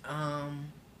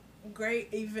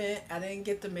 Great event. I didn't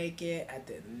get to make it. I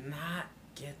did not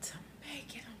get to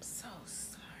make it. I'm so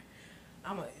sorry.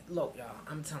 Look, y'all.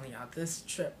 I'm telling y'all, this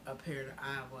trip up here to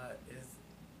Iowa is.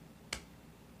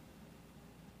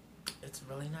 It's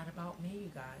really not about me, you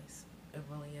guys. It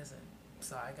really isn't.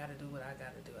 So I gotta do what I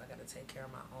gotta do. I gotta take care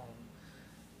of my own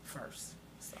first.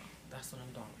 So that's what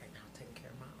I'm doing right now, taking care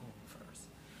of my own first.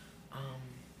 I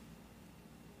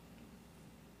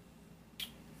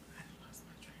lost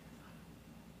my train of thought.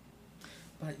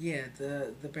 But yeah,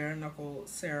 the bare knuckle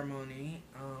ceremony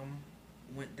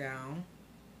went down,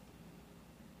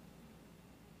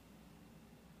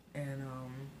 and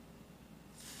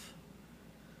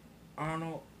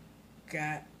Arnold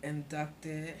got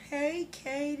inducted. Hey,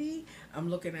 Katie. I'm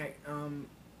looking at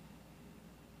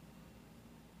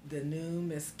the new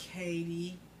Miss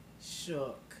Katie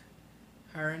Shook.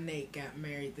 Her and Nate got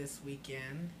married this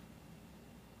weekend.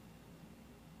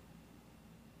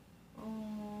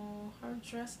 Oh, her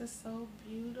dress is so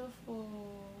beautiful.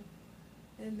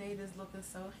 And Nate is looking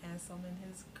so handsome in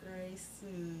his gray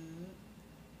suit.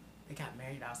 They got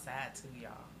married outside too,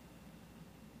 y'all.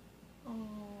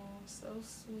 Oh, so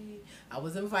sweet. I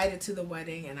was invited to the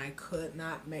wedding and I could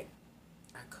not make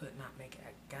it. I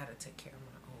gotta take care of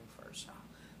my own first, y'all.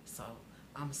 So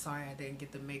I'm sorry I didn't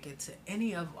get to make it to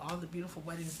any of all the beautiful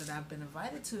weddings that I've been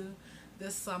invited to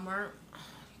this summer. Oh,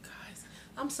 you guys,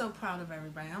 I'm so proud of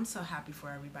everybody. I'm so happy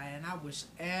for everybody, and I wish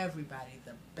everybody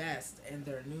the best in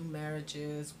their new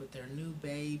marriages, with their new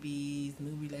babies,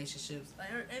 new relationships,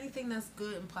 or anything that's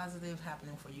good and positive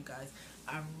happening for you guys.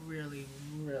 I really,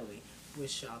 really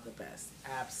wish y'all the best.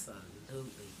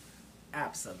 Absolutely.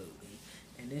 Absolutely.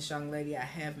 And this young lady, I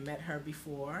have met her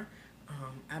before.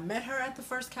 I met her at the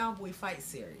first Cowboy Fight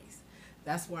series.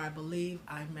 That's where I believe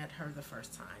I met her the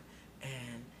first time.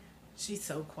 And she's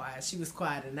so quiet. She was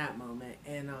quiet in that moment.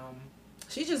 And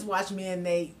she just watched me and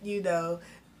Nate, gig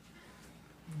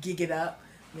it up.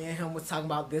 Me and him was talking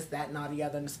about this, that, and all the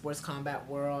other in the sports combat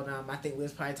world. I think we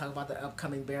was probably talking about the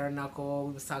upcoming bare knuckle.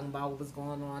 We was talking about what was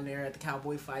going on there at the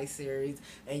Cowboy Fight series.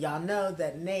 And y'all know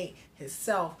that Nate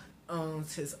himself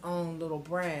owns his own little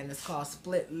brand. It's called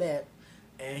Split Lip.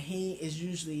 And he is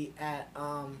usually at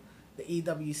the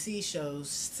EWC shows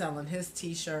selling his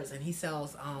t-shirts, and he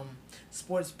sells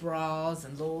sports bras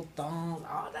and little thongs,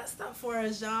 all that stuff for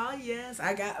us, y'all. Yes,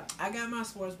 I got my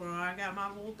sports bra, I got my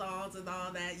little thongs and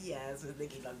all that. Yes, I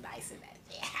think he look nice in that.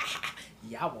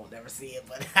 Y'all won't never see it,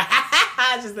 but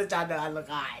I just let y'all know I look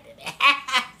alright in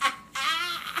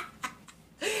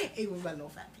it. He was my little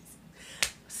fat piece.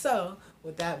 So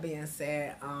with that being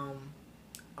said,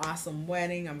 awesome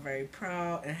wedding. I'm very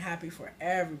proud and happy for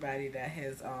everybody that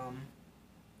has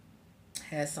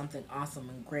something awesome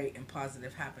and great and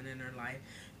positive happen in their life.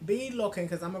 Be looking,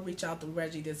 because I'm going to reach out to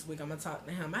Reggie this week. I'm going to talk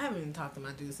to him. I haven't even talked to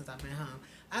my dude since I've been home.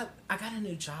 I got a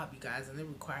new job, you guys, and it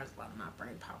requires a lot of my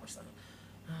brain power. So,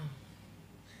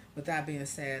 with that being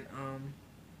said,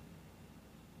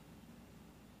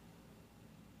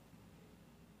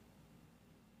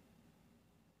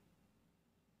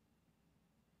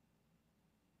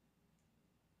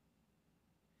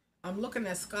 I'm looking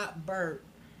at Scott Burt.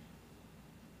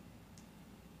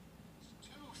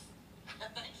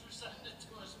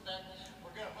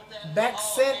 Beck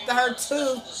sent her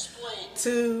tooth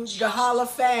to the Hall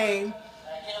of Fame,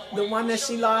 the one that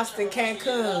she lost in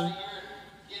Cancun.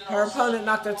 Her opponent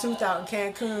knocked her tooth out in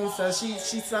Cancun, so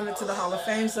she sent it to the Hall of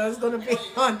Fame. So it's going to be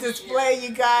on display,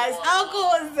 you guys. How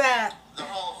cool is that? The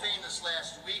Hall of Fame this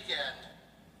last weekend.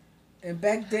 And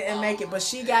Beck didn't make it, but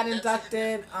she got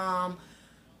inducted.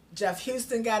 Jeff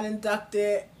Houston got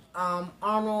inducted.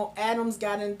 Arnold Adams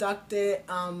got inducted.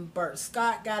 Burt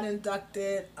Scott got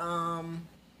inducted.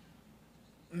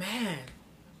 Man,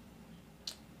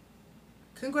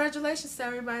 congratulations to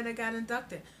everybody that got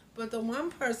inducted. But the one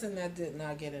person that did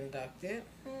not get inducted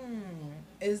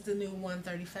is the new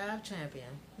 135 champion.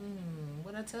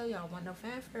 What I tell y'all, wasn't no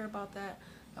fanfare about that.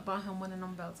 about him winning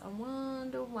them belts. I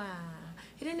wonder why.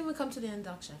 He didn't even come to the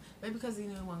induction. Maybe because he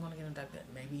knew he wasn't going to get inducted.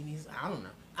 Maybe he needs, I don't know.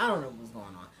 I don't know what's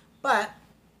going on. But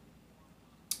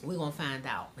we're going to find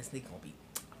out. Miss Lee going to be,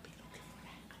 I'll be looking for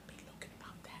that. I'll be looking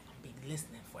about that. I'll be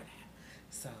listening for that.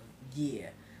 So, yeah.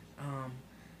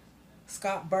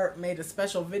 Scott Burt made a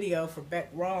special video for Beck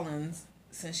Rawlins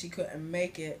since she couldn't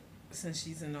make it since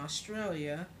she's in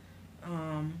Australia.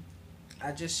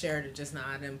 I just shared it just now.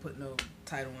 I didn't put no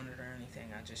title on it or anything.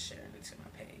 I just shared it to my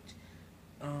page.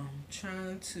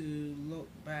 Trying to look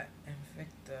back and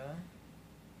Victor.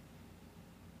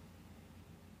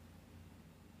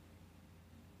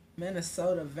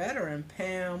 Minnesota veteran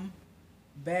Pam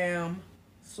Bam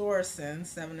Sorensen,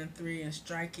 7-3 in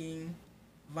striking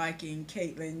Viking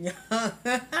Caitlin Young.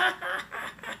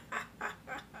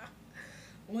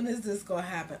 When is this going to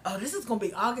happen? Oh, this is going to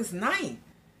be August 9th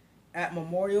at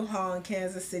Memorial Hall in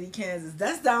Kansas City, Kansas.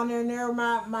 That's down there near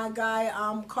my guy,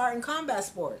 Carton Combat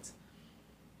Sports.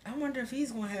 I wonder if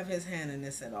he's going to have his hand in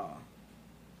this at all.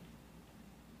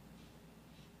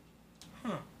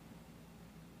 Huh.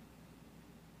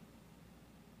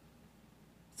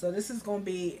 So this is going to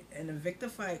be an Invicta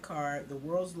Fight card. The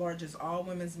world's largest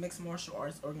all-women's mixed martial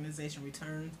arts organization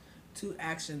returns to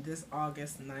action this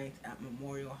August 9th at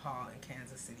Memorial Hall in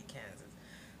Kansas City, Kansas.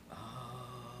 Oh,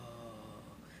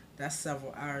 that's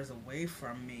several hours away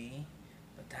from me,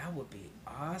 but that would be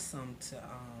awesome to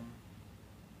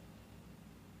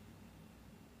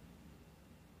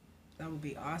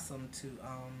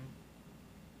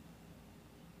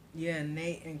yeah,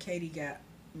 Nate and Katie got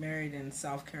married in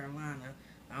South Carolina.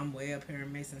 I'm way up here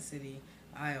in Mason City,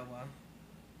 Iowa.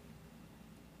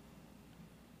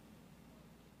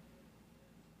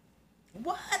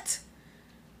 What?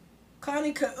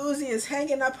 Connie Kauzi is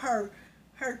hanging up her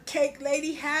cake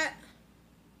lady hat.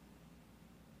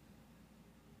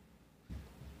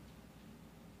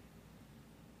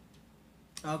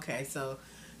 Okay, so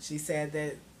she said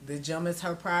that the gym is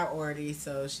her priority,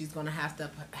 so she's gonna have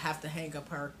to hang up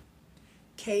her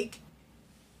cake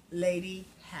lady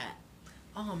hat.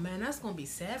 Oh man, that's gonna be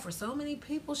sad for so many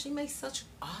people. She makes such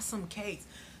awesome cakes.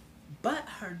 But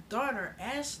her daughter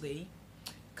Ashley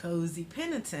Cozy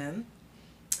Pennington,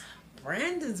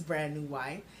 Brandon's brand new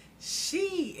wife,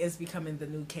 she is becoming the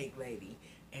new cake lady,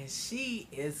 and she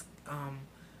is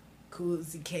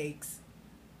Cozy Cakes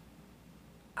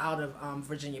out of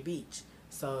Virginia Beach.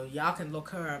 So y'all can look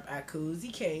her up at Cozy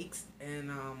Cakes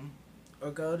and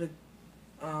or go to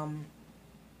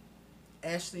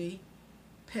Ashley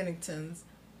Pennington's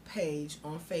page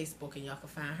on Facebook, and y'all can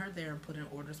find her there and put in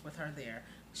orders with her there.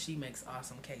 She makes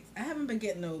awesome cakes. I haven't been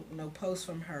getting no posts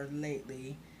from her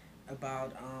lately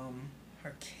about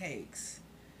her cakes.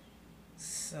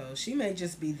 So she may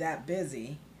just be that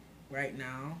busy right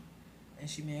now, and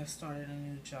she may have started a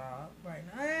new job right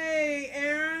now. Hey,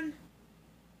 Aaron.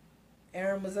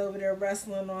 Aaron was over there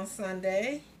wrestling on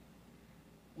Sunday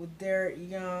with Derek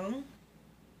Young.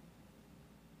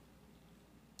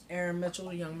 Aaron Mitchell,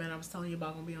 the young man I was telling you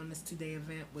about, going to be on this 2-day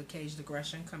event with Caged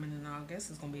Aggression coming in August.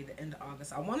 It's going to be the end of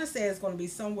August. I want to say it's going to be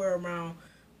somewhere around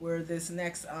where this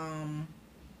next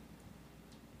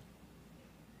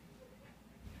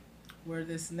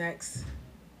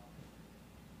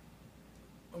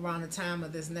around the time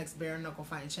of this next bare knuckle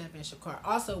fighting championship card.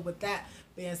 Also, with that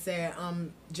being said,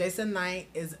 Jason Knight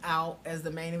is out as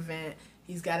the main event.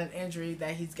 He's got an injury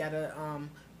that he's got to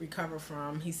recover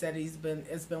from. He said it's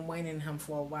been waning him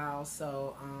for a while,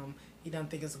 so he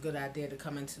doesn't think it's a good idea to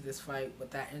come into this fight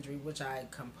with that injury, which I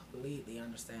completely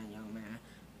understand, young man.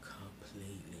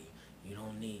 Completely. You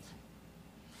don't need.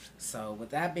 So with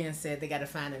that being said, they got to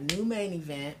find a new main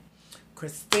event.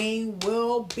 Christine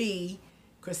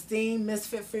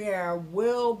Misfit Ferreira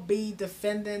will be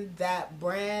defending that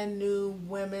brand new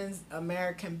women's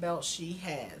American belt she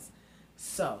has.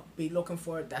 So be looking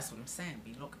for it. That's what I'm saying.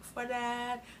 Be looking for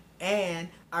that. And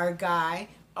our guy,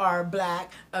 our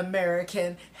black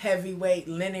American heavyweight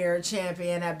linear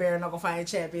champion at Bare Knuckle Fighting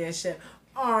Championship,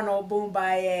 Arnold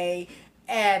Boombaye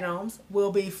Adams,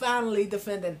 will be finally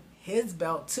defending his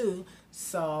belt too.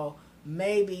 So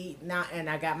maybe not. And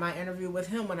I got my interview with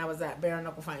him when I was at Bare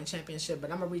Knuckle Fighting Championship,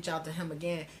 but I'm gonna reach out to him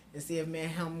again and see if me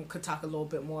and him could talk a little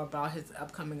bit more about his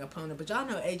upcoming opponent. But y'all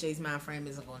know AJ's mind frame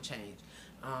isn't gonna change.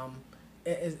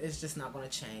 It's just not gonna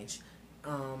change.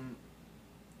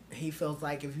 He feels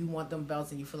like if you want them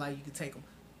belts and you feel like you can take them,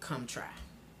 come try.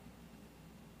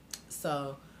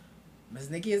 So Miss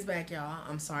Nikki is back, y'all.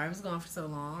 I'm sorry I was gone for so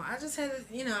long. I just had,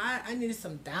 I needed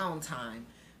some downtime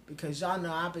because y'all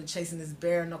know I've been chasing this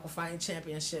bare knuckle fighting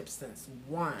championship since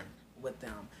one with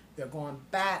them. They're going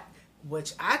back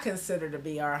which I consider to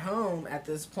be our home at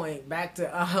this point, back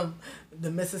to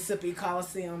the Mississippi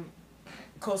Coliseum,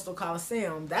 Coastal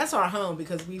Coliseum. That's our home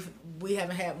because we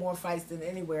haven't had more fights than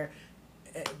anywhere.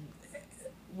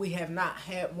 We have not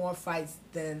had more fights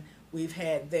than we've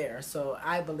had there. So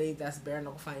I believe that's Bare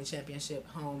Knuckle Fighting Championship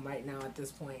home right now at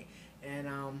this point.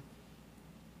 And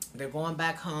they're going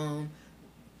back home.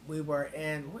 We were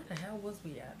in, where the hell was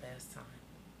we at last time?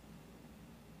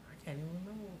 I can't even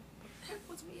remember. Where the heck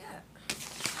was we at?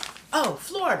 Oh,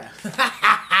 Florida.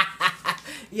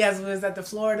 Yes, we was at the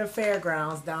Florida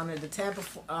Fairgrounds down at the Tampa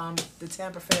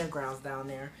Fairgrounds down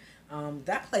there.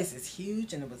 That place is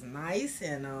huge and it was nice,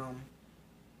 and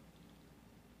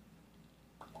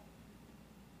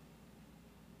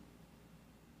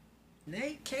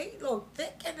Nate, Kate look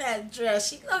thick in that dress.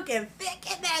 She looking thick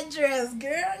in that dress,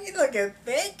 girl. You looking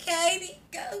thick, Katie.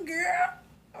 Go, girl.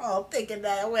 Oh, thick in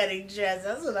that wedding dress.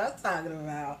 That's what I'm talking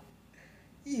about.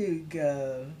 You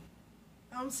go.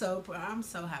 I'm so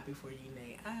happy for you,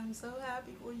 Nate. I am so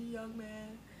happy for you, young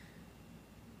man.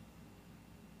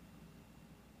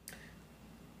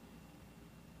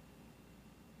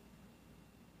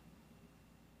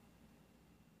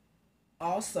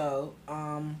 Also,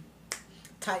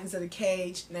 Titans of the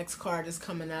Cage next card is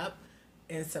coming up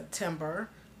in September.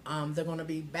 They're going to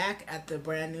be back at the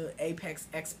brand new Apex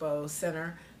Expo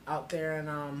Center out there in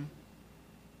can't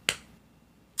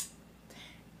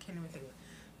even think of it.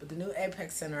 But the new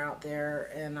Apex Center out there,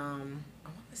 and I want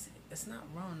to say it's not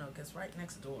Roanoke, it's right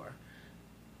next door.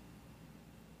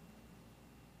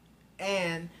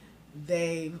 And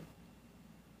they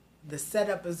the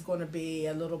setup is going to be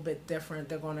a little bit different.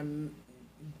 They're going to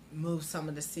move some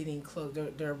of the seating close.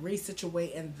 They're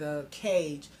resituating the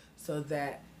cage so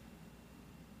that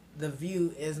the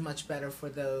view is much better for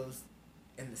those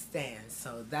in the stands.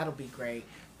 So that'll be great.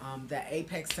 That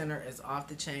Apex Center is off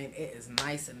the chain. It is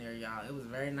nice in there, y'all. It was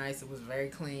very nice. It was very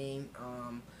clean.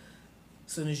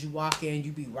 As soon as you walk in,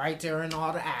 you be right there in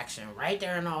all the action. Right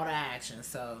there in all the action.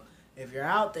 So if you're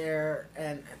out there,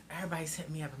 and everybody's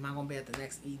hitting me up, am I going to be at the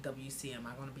next EWC? Am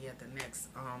I going to be at the next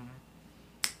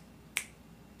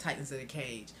Titans of the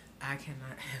Cage? I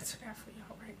cannot answer that for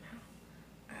y'all right now.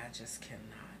 I just cannot.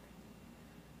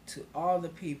 To all the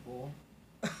people,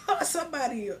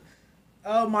 somebody,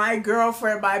 oh, my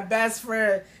girlfriend, my best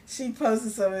friend, she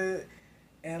posted something,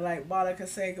 and like Monica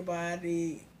say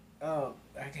goodbye. Oh,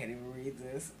 I can't even read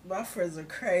this. My friends are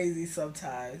crazy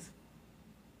sometimes.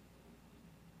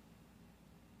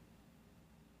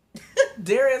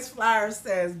 Darius Flowers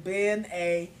says being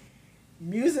a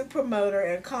music promoter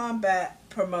and combat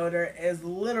promoter is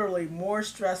literally more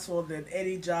stressful than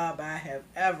any job I have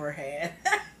ever had.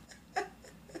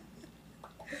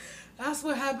 That's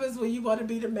what happens when you want to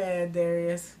be the man,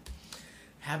 Darius.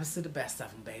 Happens to the best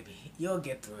of them, baby. You'll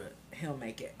get through it. He'll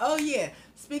make it. Oh, yeah.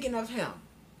 Speaking of him,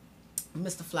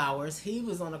 Mr. Flowers, he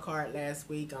was on a card last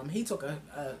week. He took a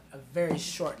very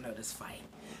short notice fight.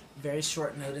 Very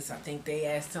short notice. I think they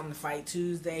asked him to fight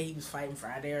Tuesday. He was fighting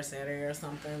Friday or Saturday or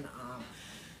something.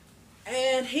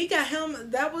 And he got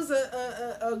him. That was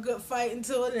a good fight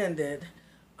until it ended.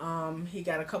 He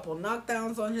got a couple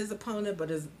knockdowns on his opponent,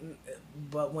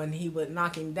 but when he would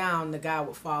knock him down, the guy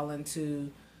would fall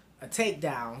into a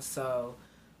takedown. So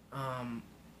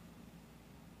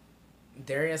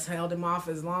Darius held him off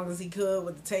as long as he could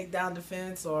with the takedown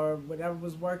defense or whatever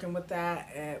was working with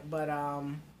that. But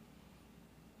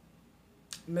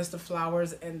Mr.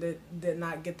 Flowers did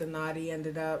not get the nod. He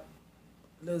ended up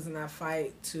losing that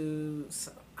fight to,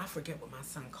 I forget what my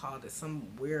son called it, some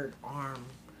weird arm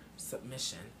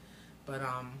submission. But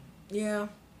yeah,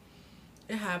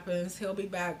 it happens. He'll be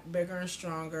back bigger and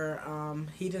stronger.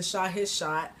 He just shot his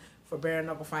shot for Bare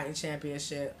Knuckle Fighting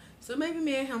Championship. So maybe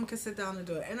me and him can sit down and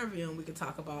do an interview, and we can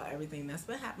talk about everything that's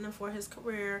been happening for his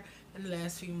career in the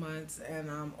last few months,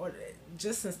 and or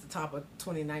just since the top of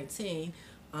 2019.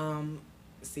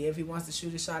 See if he wants to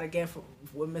shoot a shot again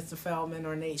with Mr. Feldman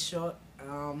or Nate Short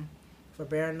for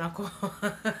Bare Knuckle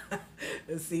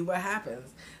and see what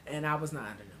happens. And I was not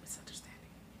under no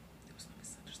misunderstanding. There was no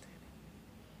misunderstanding.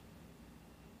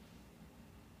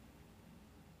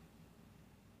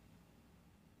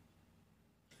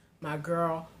 My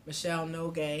girl, Michelle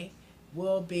Nogue,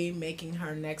 will be making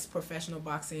her next professional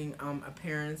boxing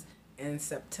appearance in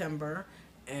September,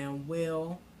 and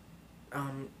Will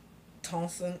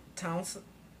Townsend,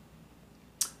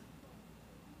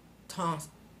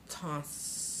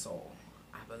 Tonsil,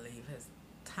 I believe his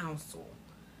Townsel,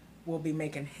 will be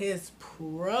making his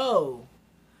pro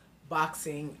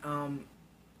boxing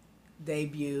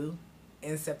debut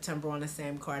in September on the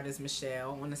same card as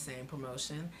Michelle, on the same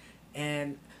promotion.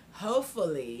 And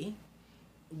hopefully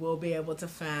we'll be able to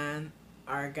find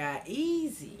our guy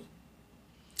Easy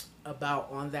about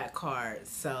on that card.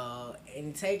 So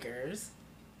any takers,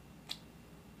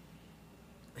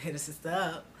 hit a sister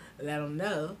up, let them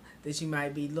know that you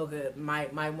might be looking,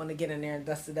 might want to get in there and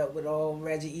dust it up with old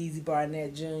Reggie Easy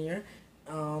Barnett Jr.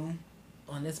 On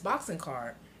this boxing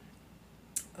card.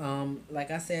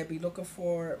 Like I said, be looking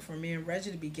for me and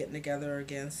Reggie to be getting together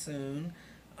again soon.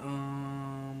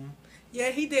 Yeah,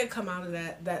 he did come out of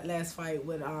that last fight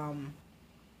with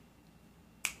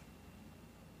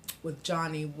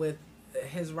Johnny with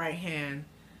his right hand.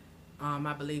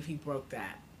 I believe he broke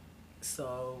that.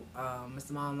 So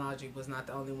Mr. Malignaggi was not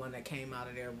the only one that came out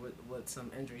of there with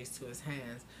some injuries to his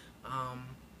hands.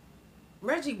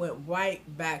 Reggie went right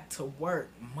back to work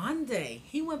Monday.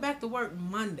 He went back to work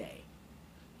Monday.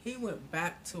 He went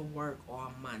back to work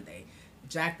on Monday.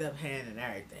 Jacked up hand and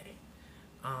everything.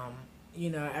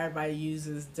 Everybody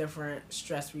uses different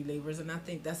stress relievers, and I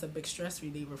think that's a big stress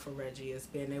reliever for Reggie, is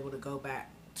being able to go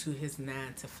back to his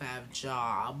 9 to 5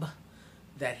 job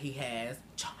that he has.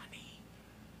 Johnny.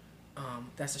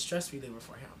 That's a stress reliever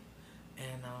for him.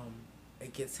 And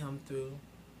it gets him through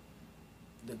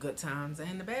the good times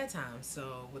and the bad times.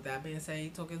 So with that being said, he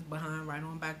took his behind right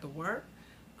on back to work.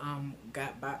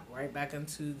 Got right back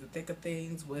into the thick of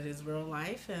things with his real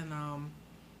life, and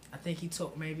I think he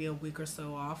took maybe a week or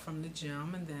so off from the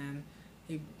gym, and then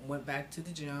he went back to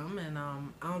the gym, and I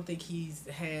don't think he's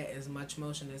had as much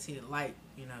motion as he'd like,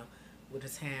 with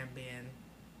his hand being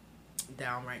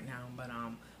down right now. But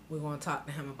we're going to talk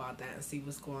to him about that and see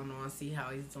what's going on, see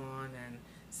how he's doing, and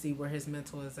see where his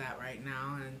mental is at right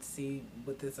now, and see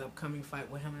what this upcoming fight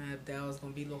with him and Abdel is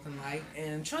going to be looking like.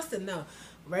 And trust and know,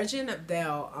 Reggie and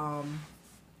Abdel,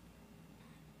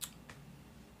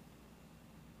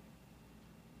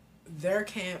 their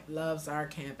camp loves our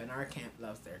camp, and our camp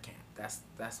loves their camp.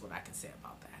 That's what I can say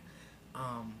about that.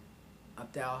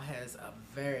 Abdel has a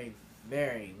very,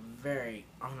 very, very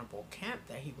honorable camp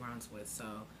that he runs with,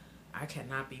 so I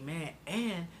cannot be mad.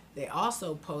 And they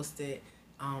also posted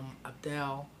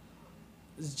Abdel's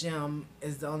gym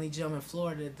is the only gym in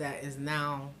Florida that is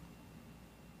now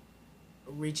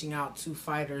reaching out to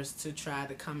fighters to try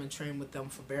to come and train with them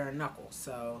for bare knuckles.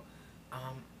 So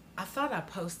I thought I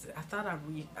posted, I thought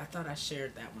I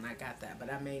shared that when I got that,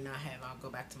 but I may not have. I'll go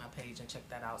back to my page and check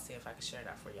that out, see if I can share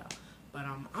that for y'all. But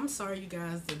I'm sorry, you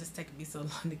guys, that it's taking me so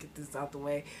long to get this out the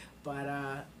way.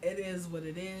 But it is what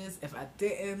it is. If I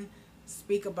didn't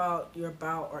speak about your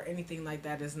bout or anything like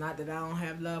that, it's not that I don't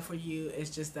have love for you. It's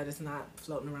just that it's not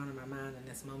floating around in my mind in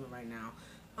this moment right now.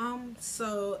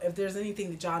 So if there's anything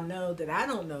that y'all know that I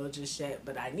don't know just yet,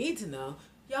 but I need to know,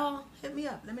 y'all hit me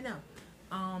up. Let me know.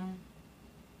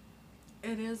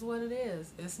 It is what it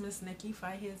is. It's Miss Nikki,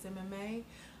 Fight Heads MMA.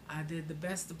 I did the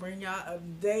best to bring y'all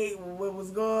update what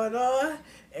was going on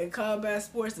in combat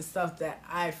sports, the stuff that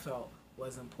I felt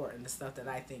was important, the stuff that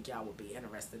I think y'all would be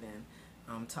interested in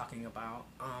talking about.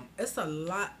 It's a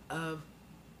lot of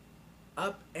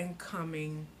up and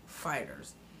coming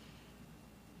fighters.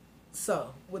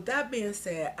 So with that being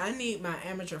said, I need my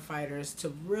amateur fighters to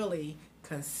really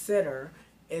consider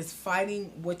is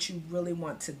fighting what you really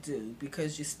want to do,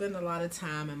 because you spend a lot of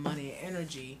time and money and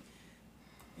energy,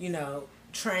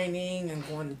 training and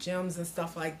going to gyms and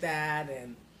stuff like that,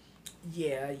 and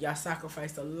yeah, y'all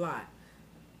sacrifice a lot.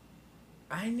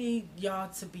 I need y'all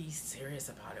to be serious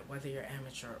about it, whether you're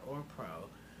amateur or pro.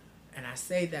 And I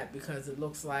say that because it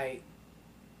looks like,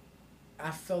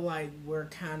 I feel like we're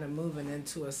kind of moving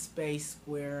into a space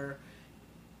where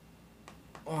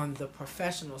on the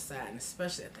professional side, and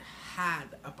especially at the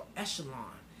upper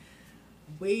echelon,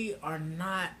 we are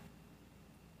not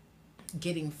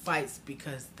getting fights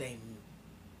because they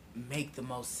make the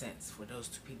most sense for those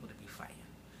two people to be fighting.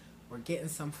 We're getting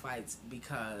some fights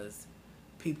because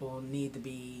people need to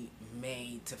be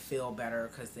made to feel better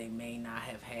because they may not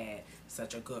have had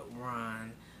such a good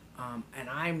run. And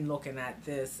I'm looking at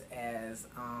this as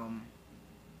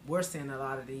we're seeing a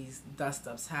lot of these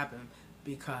dust-ups happen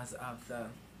because of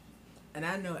and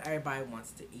I know everybody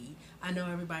wants to eat. I know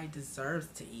everybody deserves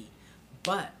to eat.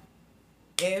 But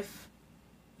if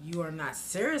you are not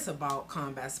serious about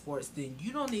combat sports, then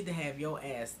you don't need to have your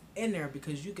ass in there,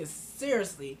 because you can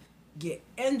seriously get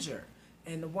injured.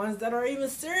 And the ones that are even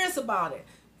serious about it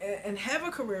and have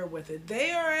a career with it,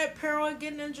 they are at peril of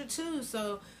getting injured too.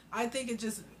 So I think it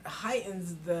just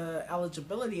heightens the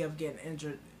eligibility of getting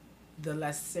injured the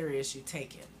less serious you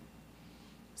take it.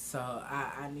 So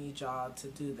I need y'all to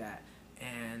do that.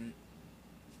 And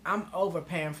I'm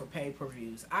overpaying for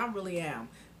pay-per-views. I really am,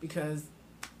 because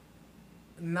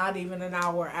not even an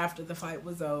hour after the fight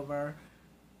was over,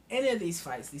 any of these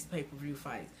fights, these pay-per-view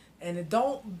fights, and it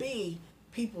don't be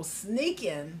people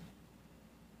sneaking,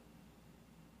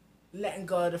 letting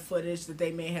go of the footage that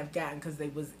they may have gotten because they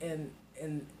was in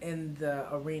the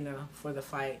arena for the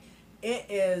fight. It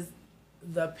is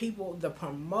the people, the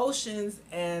promotions,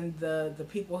 and the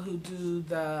people who do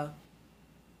the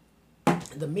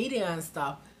media and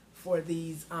stuff for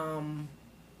these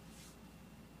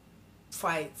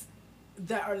fights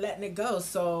that are letting it go.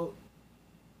 So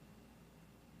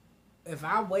if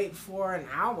I wait for an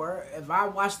hour, if I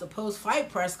watch the post fight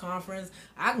press conference,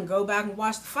 I can go back and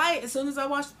watch the fight as soon as I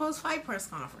watch the post fight press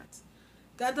conference.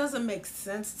 That doesn't make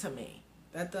sense to me.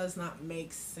 That does not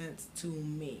make sense to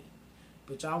me.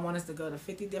 But y'all want us to go to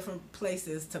 50 different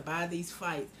places to buy these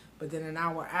fights, but then an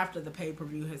hour after the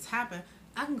pay-per-view has happened,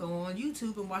 I can go on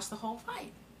YouTube and watch the whole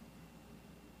fight.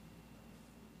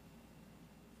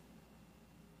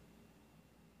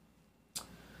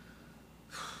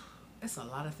 It's a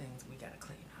lot of things we gotta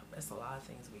clean up. It's a lot of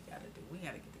things we gotta do. We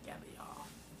gotta get together, y'all.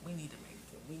 We need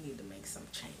to make some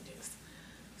changes.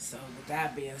 So with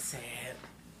that being said,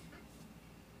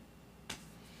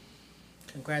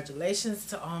 congratulations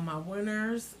to all my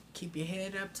winners. Keep your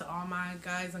head up to all my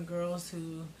guys and girls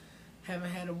who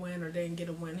haven't had a win or didn't get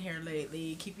a win here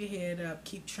lately. Keep your head up.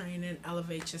 Keep training.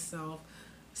 Elevate yourself.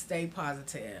 Stay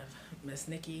positive. Miss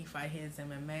Nikki,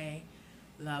 fightheadsMMA.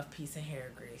 Love, peace, and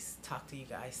hair grease. Talk to you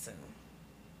guys soon.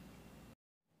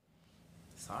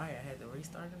 Sorry, I had to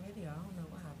restart the video. I don't know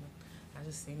what happened. I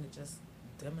just seen it just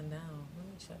dimming down. Let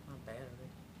me check my battery.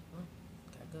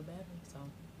 Got good battery, so.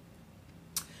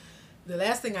 The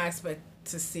last thing I expect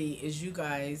to see is you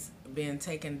guys being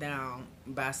taken down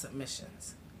by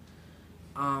submissions.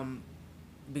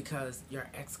 Because you're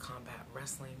ex-combat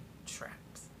wrestling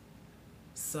traps.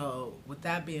 So, with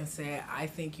that being said, I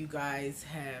think you guys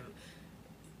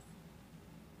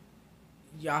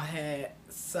y'all had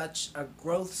such a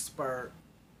growth spurt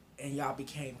and y'all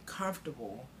became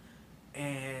comfortable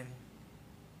and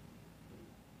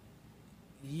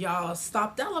y'all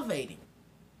stopped elevating.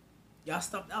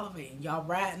 Y'all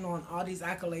riding on all these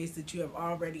accolades that you have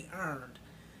already earned,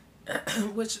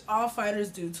 which all fighters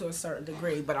do to a certain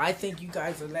degree. But I think you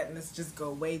guys are letting this just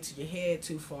go way to your head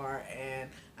too far, and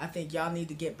I think y'all need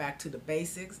to get back to the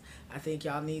basics. I think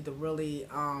y'all need to really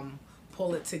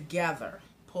pull it together,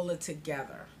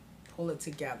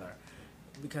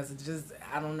 because it just,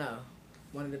 I don't know.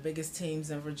 One of the biggest teams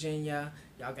in Virginia.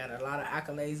 Y'all got a lot of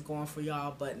accolades going for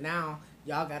y'all, but now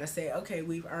y'all got to say, okay,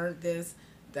 we've earned this.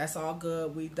 That's all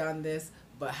good. We've done this,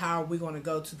 but how are we going to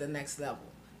go to the next level?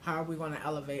 How are we going to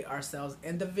elevate ourselves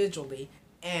individually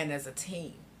and as a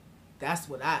team? That's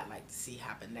what I'd like to see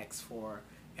happen next for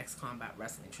ex-combat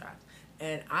wrestling tribes.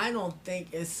 And I don't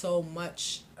think it's so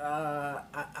much,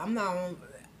 I'm not on,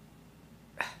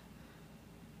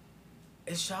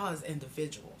 it's y'all as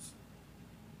individuals.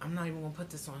 I'm not even going to put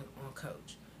this on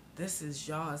Coach. This is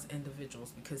y'all as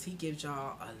individuals because he gives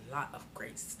y'all a lot of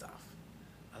great stuff.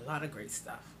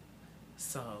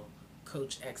 So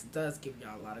Coach X does give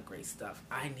y'all a lot of great stuff.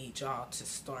 I need y'all to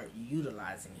start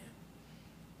utilizing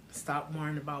it. Stop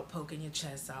worrying about poking your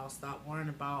chest out. Stop worrying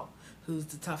about who's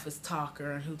the toughest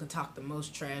talker and who can talk the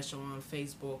most trash on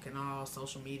Facebook and all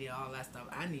social media, all that stuff.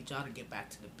 I need y'all to get back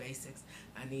to the basics.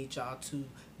 I need y'all to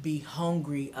be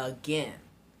hungry again.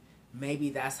 Maybe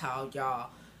that's how y'all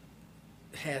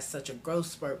had such a growth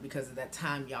spurt, because at that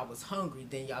time y'all was hungry.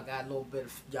 Then y'all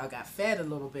got fed a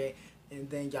little bit, and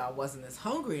then y'all wasn't as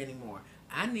hungry anymore.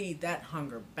 I need that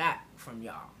hunger back from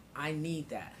y'all. I need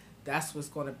that. That's what's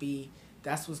going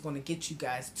to get you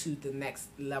guys to the next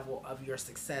level of your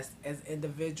success as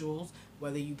individuals,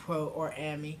 whether you pro or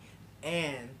ami,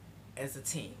 and as a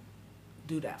team.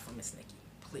 Do that for Miss Nikki,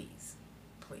 please.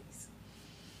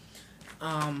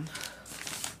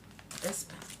 It's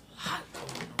been a lot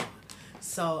going on.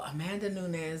 So Amanda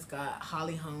Nunes got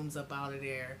Holly Holmes up out of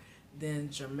there. Then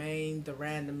Jermaine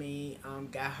Durandamy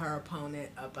got her opponent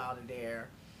up out of there.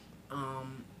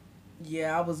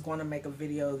 Yeah, I was going to make a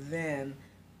video then,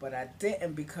 but I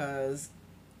didn't because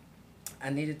I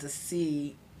needed to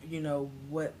see,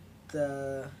 what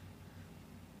the,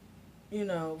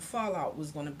 fallout was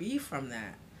going to be from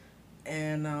that.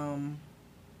 And,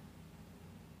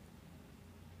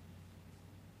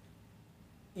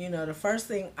 the first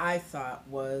thing I thought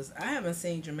was, I haven't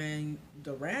seen Jermaine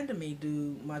Durandamy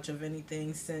do much of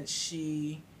anything since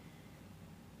she...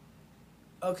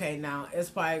 Okay, now, it's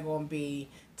probably going to be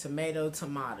tomato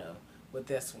with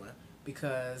this one,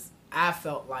 because I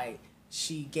felt like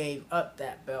she gave up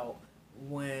that belt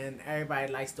when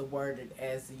everybody likes to word it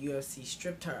as the UFC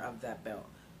stripped her of that belt.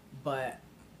 But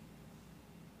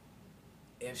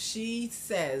if she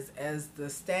says, as the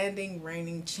standing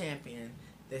reigning champion,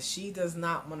 that she does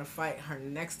not want to fight her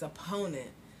next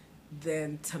opponent,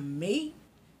 then to me,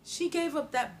 she gave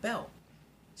up that belt.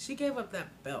 She gave up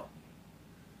that belt.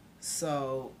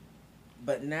 So,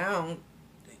 but now,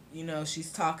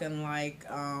 she's talking like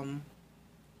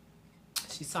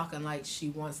she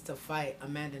wants to fight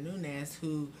Amanda Nunes,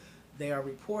 who they are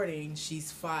reporting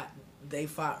they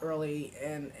fought early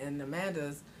in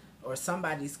Amanda's or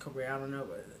somebody's career. I don't know.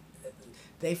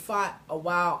 They fought a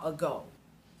while ago,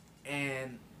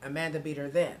 and Amanda beat her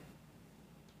then.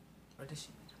 Or did she?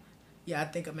 Yeah, I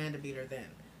think Amanda beat her then.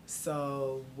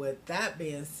 So with that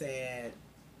being said,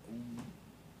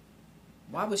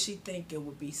 why would she think it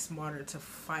would be smarter to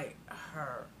fight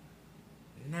her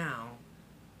now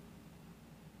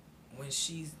when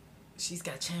she's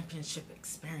got championship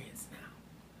experience now?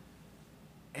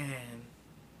 And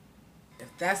if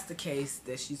that's the case,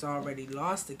 that she's already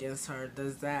lost against her,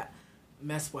 does that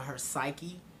mess with her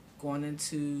psyche going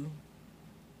into,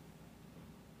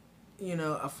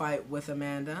 a fight with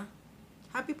Amanda?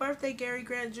 Happy birthday, Gary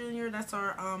Grant Jr. That's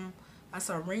our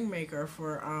ringmaker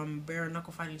for Bare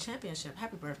Knuckle Fighting Championship.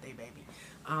 Happy birthday, baby.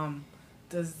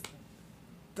 Does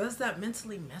that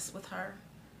mentally mess with her?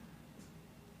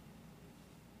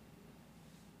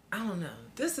 I don't know.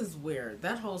 This is weird.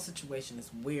 That whole situation is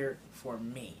weird for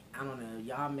me. I don't know.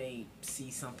 Y'all may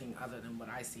see something other than what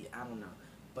I see. I don't know.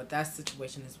 But that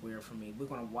situation is weird for me. We're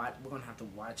gonna have to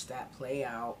watch that play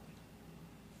out.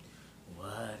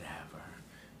 Whatever.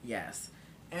 Yes.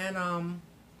 And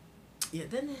yeah,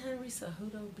 didn't Henry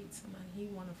Cejudo beat somebody? He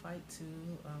won a fight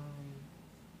too.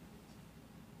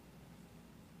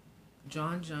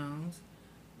 John Jones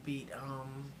beat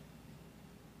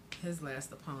his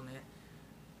last opponent.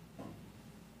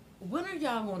 When are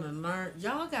y'all gonna learn?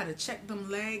 Y'all gotta check them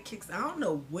leg kicks. I don't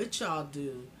know what y'all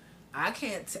do. I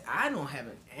don't have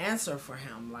an answer for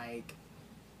him. Like,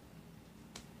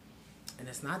 and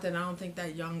it's not that I don't think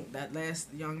that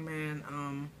last young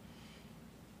man.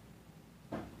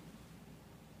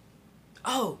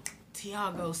 Oh,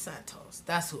 Thiago Santos.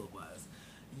 That's who it was.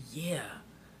 Yeah,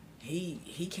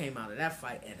 he came out of that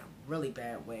fight in a really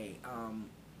bad way.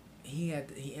 He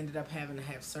ended up having to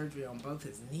have surgery on both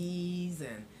his knees,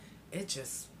 and it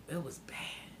was bad.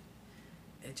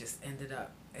 It just ended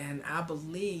up, and I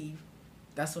believe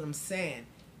that's what I'm saying.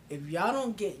 If y'all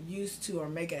don't get used to or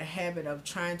make a habit of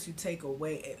trying to take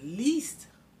away at least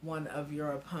one of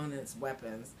your opponent's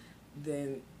weapons,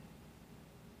 then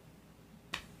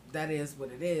that is what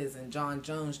it is. And John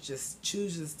Jones just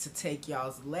chooses to take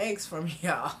y'all's legs from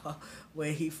y'all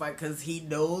when he fight, because he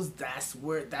knows that's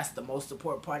the most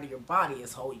important part of your body,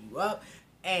 is hold you up.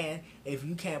 And if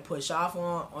you can't push off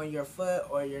on your foot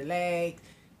or your leg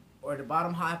or the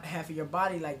bottom half of your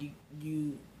body like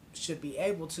you should be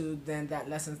able to, then that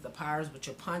lessens the powers with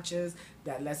your punches,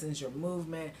 that lessens your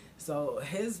movement. So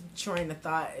his train of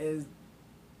thought is,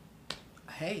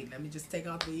 hey, let me just take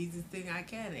out the easiest thing I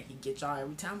can. And he get y'all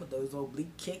every time with those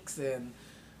oblique kicks and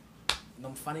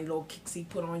them funny little kicks he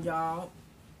put on y'all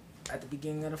at the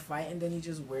beginning of the fight, and then he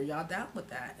just wear y'all down with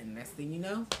that. And next thing you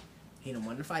know, he don't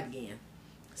want to fight again.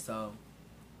 So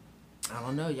I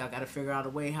don't know. Y'all got to figure out a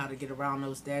way how to get around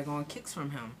those daggone kicks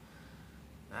from him.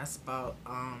 That's about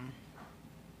all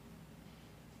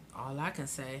I can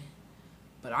say.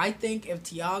 But I think if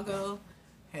Thiago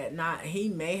had not, he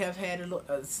may have had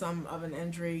some of an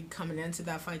injury coming into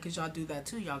that fight, because y'all do that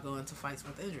too. Y'all go into fights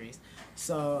with injuries.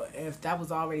 So if that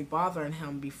was already bothering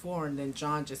him before, and then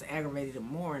John just aggravated him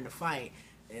more in the fight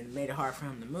and made it hard for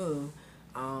him to move,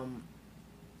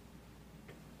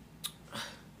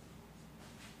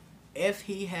 if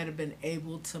he had been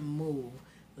able to move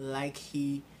like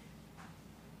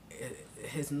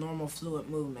his normal fluid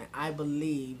movement, I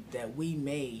believe that we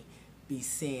may be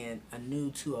seeing a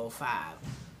new 205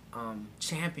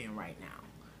 champion right now.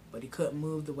 But he couldn't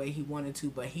move the way he wanted to,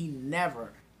 but he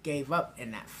never gave up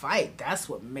in that fight. That's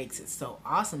what makes it so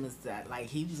awesome, is that, like,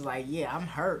 he was like, yeah, I'm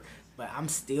hurt, but I'm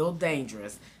still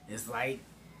dangerous. It's like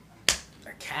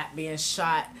a cat being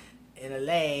shot in a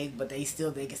leg, but they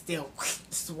can still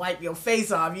swipe your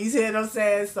face off. You see what I'm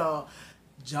saying? So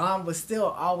John was still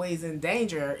always in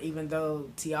danger, even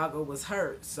though Thiago was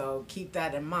hurt. So keep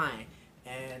that in mind.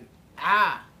 And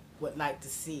I would like to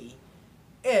see,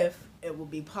 if it would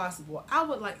be possible, I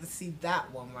would like to see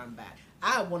that one run back.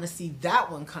 I want to see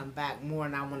that one come back more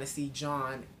than I want to see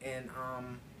John and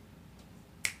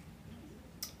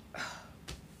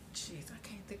jeez, I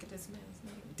can't think of this man's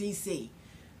name. DC.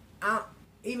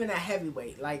 Even at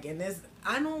heavyweight, like, in this,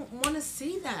 I don't want to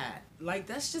see that. Like,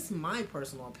 that's just my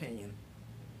personal opinion.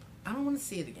 I don't want to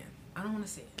see it again. I don't want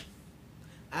to see it.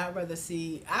 I'd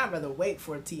rather wait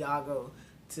for Thiago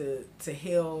to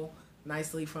heal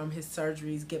nicely from his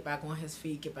surgeries, get back on his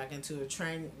feet, get back into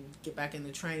get back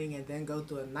into training, and then go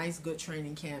through a nice, good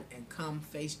training camp and come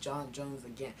face John Jones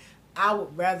again. I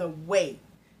would rather wait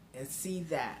and see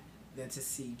that than to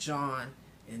see John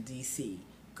and DC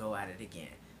go at it again.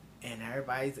 And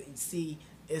everybody's see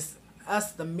it's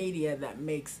us, the media, that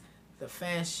makes the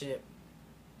fanship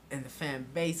and the fan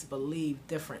base believe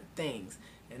different things.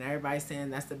 And everybody's saying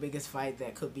that's the biggest fight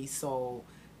that could be sold.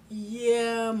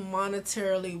 Yeah,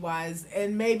 monetarily wise,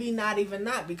 and maybe not even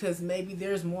that, because maybe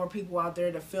there's more people out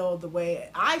there that feel the way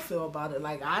I feel about it.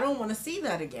 Like, I don't want to see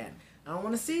that again. I don't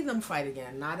want to see them fight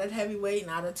again. Not at heavyweight,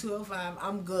 not at 205.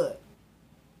 I'm good.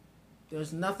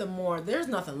 There's nothing more. There's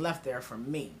nothing left there for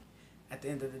me at the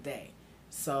end of the day.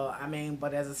 So, I mean,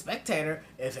 but as a spectator,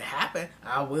 if it happened,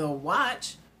 I will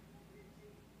watch.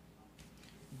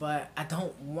 But I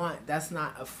don't want, that's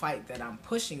not a fight that I'm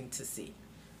pushing to see.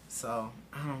 So,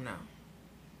 I don't know.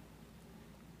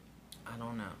 I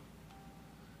don't know.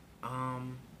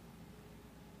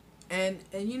 And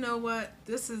you know what?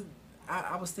 This is,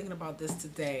 I was thinking about this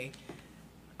today.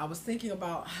 I was thinking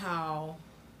about how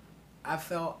I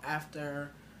felt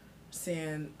after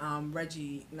seeing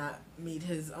Reggie not meet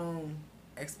his own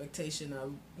expectation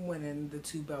of winning the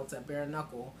 2 belts at bare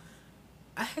knuckle.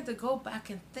 I had to go back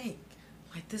and think,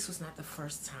 like, this was not the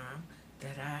first time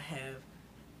that I have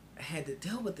had to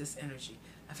deal with this energy.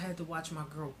 I've had to watch my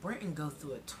girl Britton go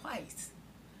through it twice.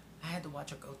 I had to watch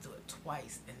her go through it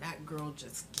twice, and that girl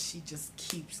she just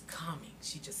keeps coming.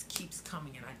 She just keeps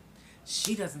coming, and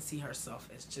she doesn't see herself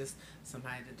as just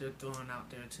somebody that they're throwing out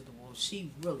there to the wolves.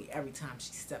 She really, every time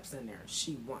she steps in there,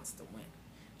 she wants to win.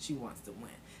 She wants to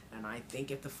win. And I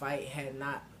think if the fight had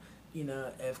not,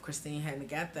 if Christine hadn't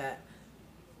got that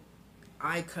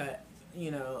eye cut,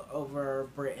 over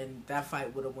Britain, that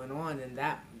fight would have went on, and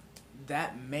that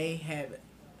may have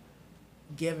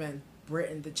given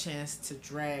Britain the chance to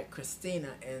drag Christina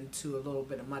into a little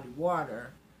bit of muddy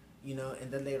water, in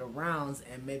the later rounds,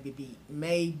 and maybe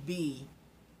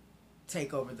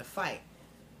take over the fight.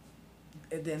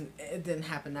 It didn't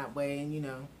happen that way, and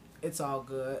it's all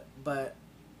good. But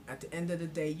at the end of the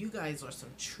day, you guys are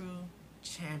some true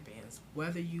champions.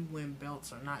 Whether you win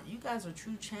belts or not, you guys are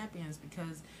true champions,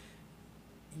 because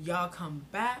y'all come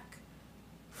back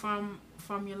from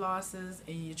your losses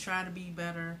and you try to be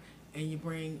better, and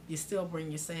you still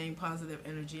bring your same positive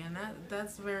energy, and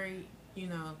that's very,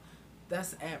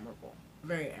 that's admirable,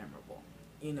 very admirable,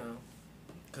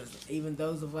 because even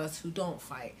those of us who don't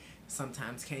fight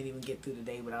sometimes can't even get through the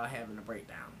day without having a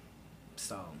breakdown.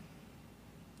 So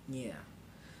yeah,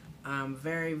 I'm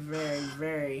very, very,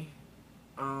 very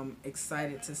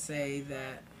excited to say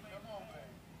that,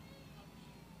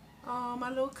 oh, my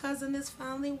little cousin is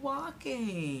finally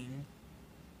walking.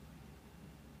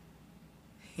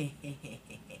 I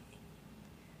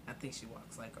think she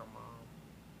walks like her mom.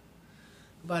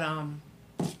 But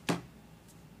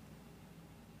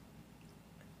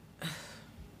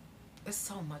there's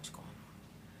so much going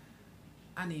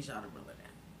on. I need y'all to reel it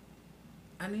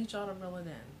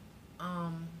in.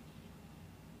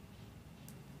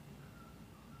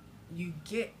 You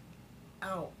get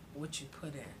out what you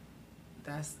put in.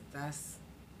 That's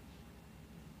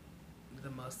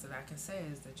the most that I can say,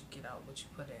 is that you get out what you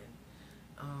put in.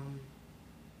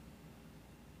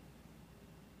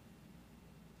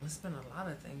 There's been a lot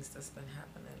of things that's been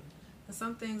happening, and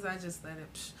some things I just let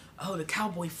it. Oh, the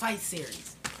Cowboy Fight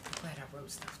Series. I'm glad I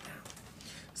wrote stuff down.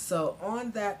 So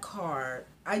on that card,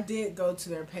 I did go to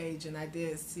their page and I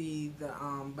did see the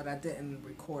but I didn't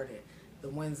record it, the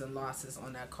wins and losses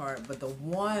on that card. But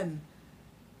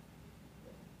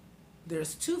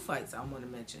there's 2 fights I want to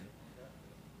mention: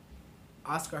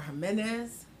 Oscar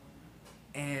Jimenez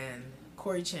and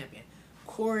Corey Champion.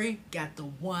 Corey got the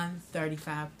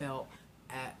 135 belt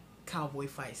at Cowboy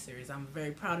Fight Series. I'm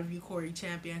very proud of you, Corey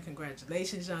Champion.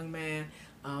 Congratulations, young man.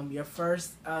 Your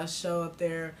first show up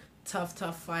there,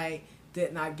 tough fight.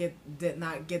 Did not get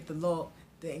the look,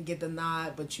 didn't get the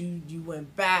nod, but you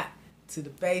went back to the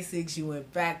basics. You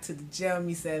went back to the gym.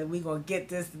 You said, we gonna get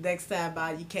this the next time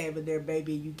out. You came in there,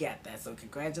 baby. You got that. So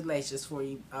congratulations for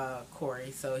you,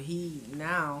 Corey. So he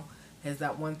now has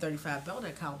that 135 belt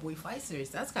at Cowboy Fight Series.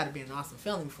 That's got to be an awesome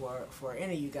feeling for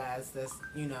any of you guys that's,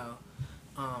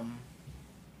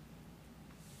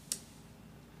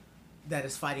 that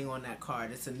is fighting on that card.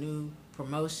 It's a new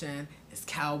promotion. It's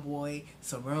Cowboy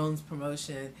Cerrone's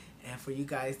promotion, and for you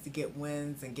guys to get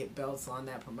wins and get belts on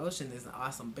that promotion is an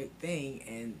awesome big thing.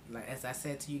 And like, as I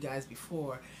said to you guys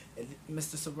before,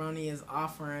 Mr. Cerrone is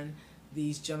offering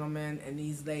these gentlemen and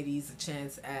these ladies a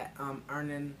chance at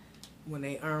earning, when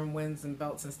they earn wins and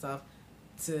belts and stuff,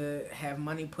 to have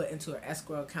money put into an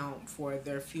escrow account for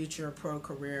their future pro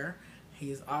career.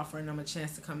 He's offering them a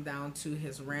chance to come down to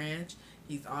his ranch.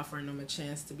 He's offering them a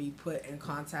chance to be put in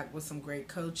contact with some great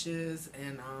coaches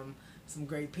and some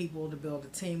great people to build a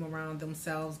team around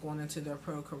themselves going into their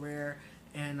pro career,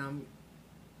 and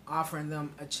offering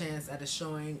them a chance at a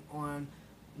showing on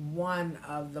one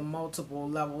of the multiple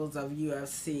levels of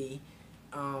UFC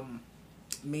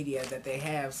media that they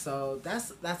have. So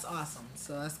that's awesome.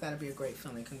 So that's got to be a great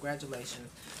feeling. Congratulations,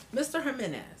 Mr.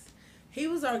 Jimenez. He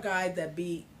was our guy that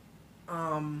beat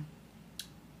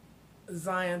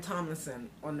Zion Tomlinson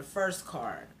on the first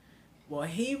card. Well,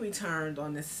 he returned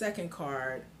on the second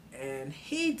card, and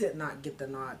he did not get the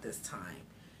nod this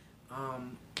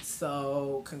time.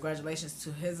 So congratulations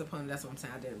to his opponent. That's what I'm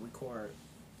saying. I didn't record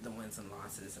the wins and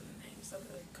losses and the names of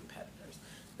the competitors.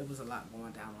 There was a lot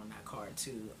going down on that card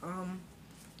too.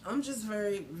 I'm just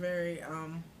very, very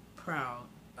proud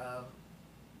of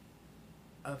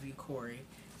you, Corey.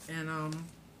 And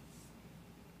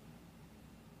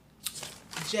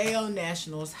JO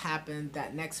Nationals happened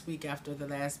that next week after the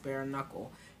last bare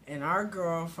knuckle. And our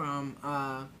girl from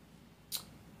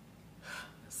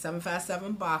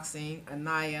 757 Boxing,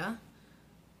 Anaya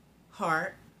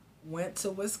Hart, went to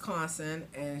Wisconsin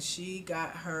and she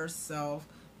got herself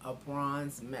a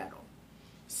bronze medal.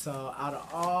 So out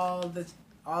of all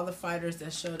the fighters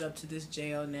that showed up to this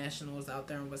JO Nationals out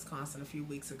there in Wisconsin a few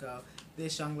weeks ago,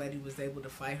 this young lady was able to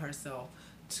fight herself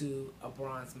to a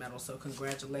bronze medal. So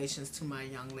congratulations to my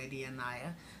young lady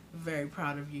Anaya. Very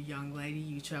proud of you, young lady.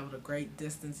 You traveled a great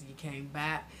distance and you came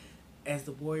back as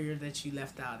the warrior that you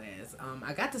left out as.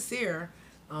 I got to see her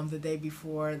the day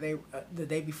before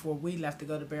we left to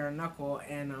go to bare knuckle,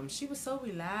 and she was so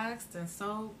relaxed and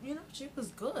so, she was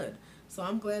good. So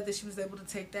I'm glad that she was able to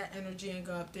take that energy and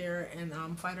go up there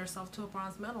and fight herself to a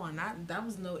bronze medal. And that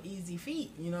was no easy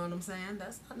feat. You know what I'm saying?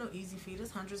 That's not no easy feat.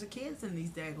 There's hundreds of kids in these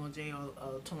daggone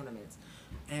JO tournaments.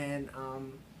 And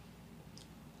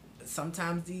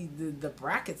sometimes the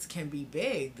brackets can be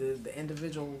big. The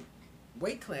individual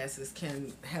weight classes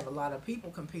can have a lot of people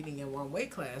competing in one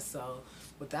weight class. So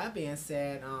with that being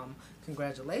said,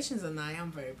 congratulations, Anaya.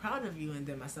 I'm very proud of you. And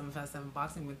then my 757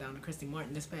 Boxing went down to Christy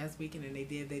Martin this past weekend and they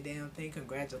did their damn thing.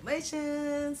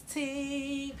 Congratulations,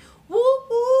 team.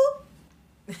 Whoop whoop.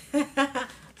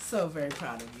 So very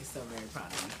proud of you. So very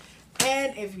proud of you.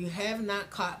 And if you have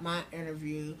not caught my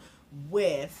interview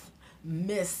with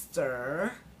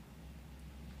Mr.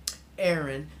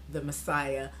 Aaron the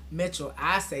Messiah Mitchell,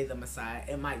 I say the Messiah,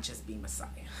 it might just be Messiah.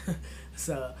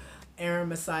 So Aaron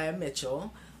Messiah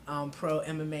Mitchell, pro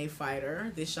MMA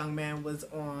fighter. This young man was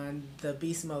on the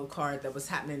Beast Mode card that was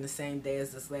happening the same day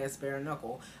as this last bare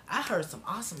knuckle. I heard some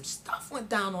awesome stuff went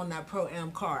down on that Pro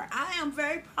Am card. I am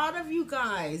very proud of you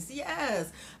guys.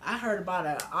 Yes, I heard about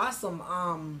an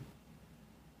awesome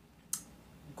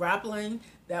grappling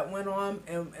that went on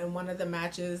in one of the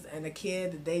matches, and the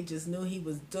kid, they just knew he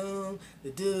was doomed. The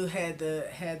dude had the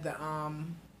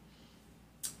dang,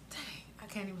 I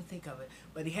can't even think of it,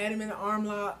 but he had him in an arm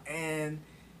lock and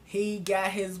he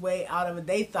got his way out of it.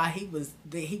 They thought he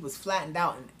was flattened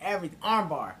out in every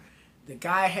armbar. The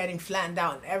guy had him flattened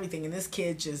out and everything, and this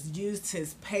kid just used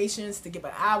his patience to get.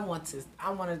 But I want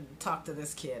to talk to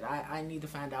this kid. I need to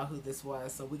find out who this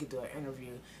was so we could do an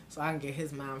interview so I can get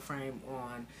his mind frame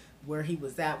on where he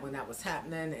was at when that was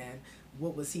happening and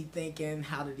what was he thinking.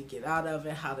 How did he get out of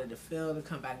it? How did it feel to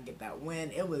come back and get that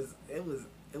win? It was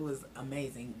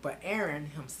amazing. But Aaron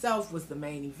himself was the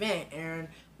main event. Aaron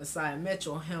Messiah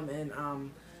Mitchell, him and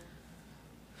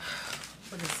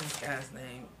what is this guy's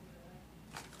name?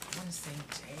 I want to say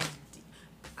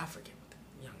I forget what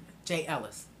the young man, Jay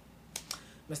Ellis,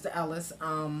 Mr. Ellis,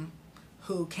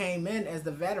 who came in as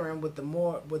the veteran with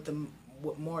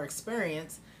more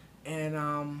experience,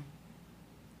 and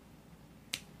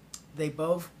they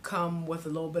both come with a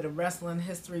little bit of wrestling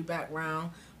history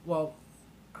background. Well,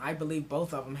 I believe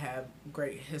both of them have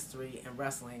great history in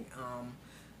wrestling.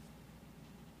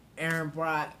 Aaron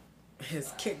brought his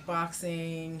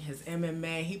kickboxing, his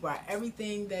MMA. He brought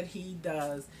everything that he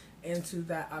does into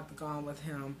that octagon with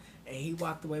him, and he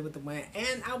walked away with the win.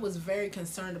 And I was very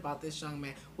concerned about this young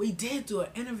man. We did do an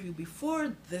interview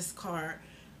before this card.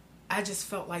 I just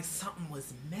felt like something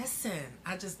was missing.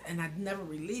 I never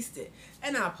released it,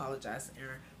 and I apologize to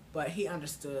Aaron, but he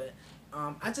understood.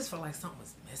 I just felt like something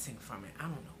was missing from it. I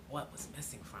don't know what was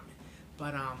missing from it,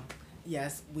 but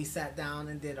yes, we sat down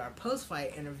and did our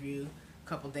post-fight interview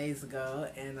couple days ago,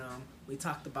 and we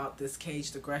talked about this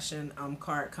Caged Aggression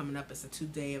card coming up. It's a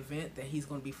 2-day event that he's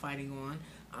going to be fighting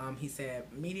on. He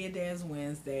said media day is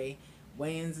Wednesday,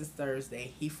 Weigh-ins is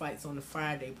Thursday. He fights on the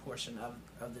Friday portion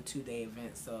of the 2-day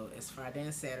event. So it's Friday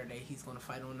and Saturday. He's going to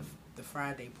fight on the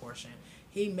Friday portion.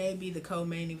 He may be the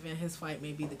co-main event. His fight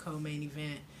may be the co-main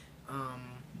event.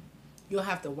 You'll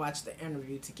have to watch the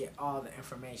interview to get all the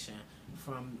information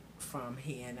from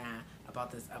he and I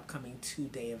about this upcoming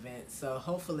 2-day event. So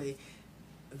hopefully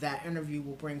that interview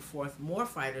will bring forth more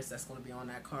fighters that's going to be on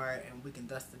that card, and we can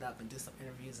dust it up and do some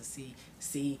interviews and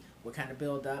see what kind of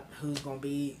build up, who's going to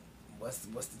be, what's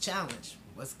the challenge,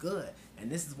 what's good.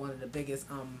 And this is one of the biggest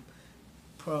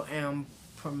pro-am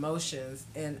promotions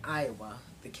in Iowa,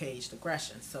 the Caged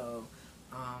Aggression. So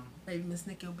maybe Miss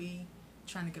Nikki will be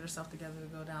trying to get herself together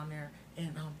to go down there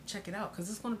and check it out, because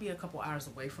it's going to be a couple hours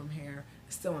away from here.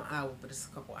 It's still in Iowa, but it's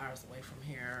a couple hours away from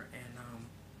here, and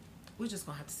we're just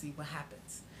going to have to see what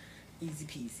happens. Easy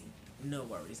peasy, no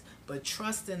worries. But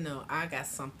trust and know, I got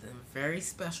something very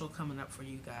special coming up for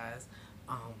you guys.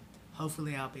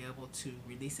 Hopefully I'll be able to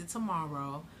release it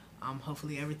tomorrow.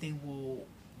 Hopefully everything will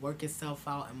work itself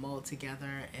out and mold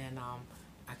together, and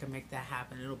I can make that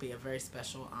happen. It'll be a very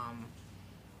special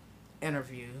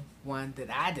interview, one that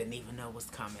I didn't even know was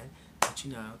coming, but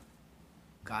you know,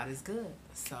 God is good.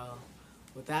 So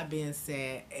with that being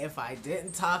said, if I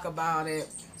didn't talk about it,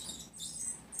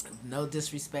 no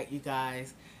disrespect, you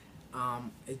guys,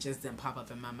 it just didn't pop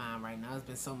up in my mind right now. There's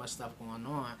been so much stuff going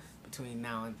on between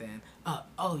now and then.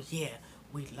 Oh yeah,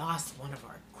 we lost one of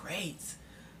our greats,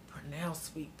 Pernell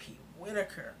Sweet Pea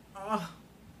Whitaker. Oh,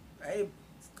 babe,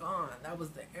 it's gone. That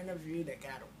was the interview that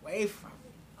got away from me.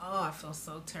 Oh, I feel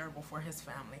so terrible for his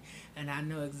family, and I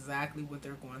know exactly what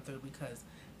they're going through because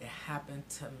it happened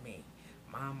to me.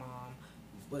 My mom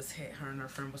was hit. Her and her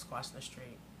friend was crossing the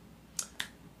street.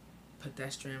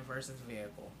 Pedestrian versus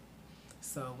vehicle.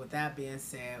 So with that being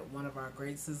said, one of our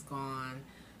greats is gone.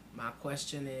 My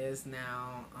question is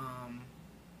now,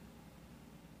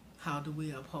 how do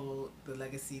we uphold the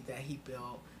legacy that he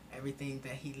built, everything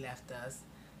that he left us?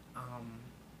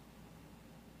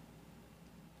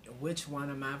 Which one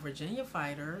of my Virginia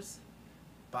fighters,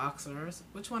 boxers,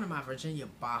 which one of my Virginia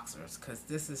boxers, because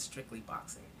this is strictly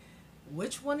boxing,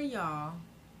 which one of y'all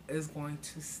is going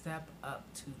to step up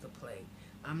to the plate?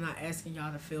 I'm not asking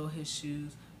y'all to fill his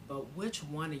shoes, but which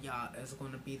one of y'all is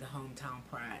going to be the hometown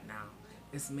pride now?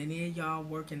 As many of y'all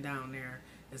working down there,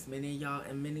 as many of y'all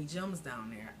in many gyms down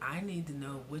there, I need to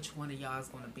know which one of y'all is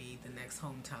going to be the next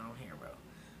hometown hero.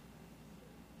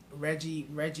 Reggie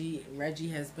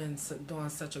has been doing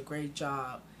such a great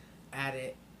job at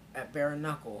it at bare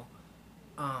knuckle,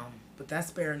 but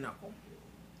that's bare knuckle.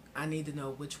 I need to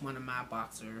know which one of my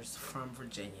boxers from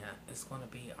Virginia is going to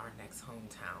be our next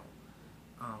hometown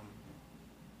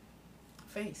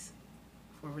face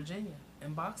for Virginia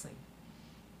in boxing.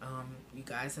 You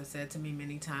guys have said to me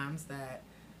many times that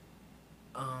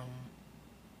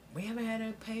we haven't had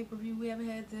a pay-per-view, we haven't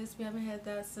had this, we haven't had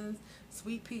that since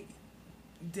Sweet Pea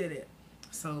did it.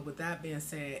 So with that being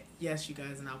said, yes, you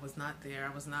guys, and I was not there.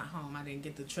 I was not home. I didn't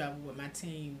get to travel with my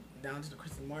team down to the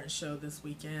Christy Martin show this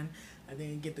weekend. I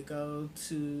didn't get to go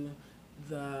to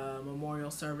the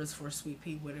memorial service for Sweet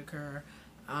Pea Whitaker.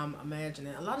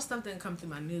 Imagining a lot of stuff didn't come through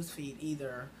my news feed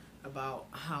either about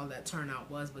how that turnout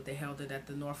was, but they held it at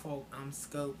the Norfolk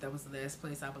Scope. That was the last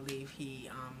place I believe he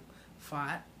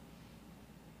fought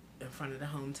in front of the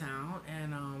hometown,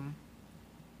 and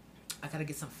I gotta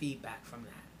get some feedback from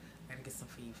that. I gotta get some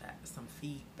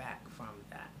feedback from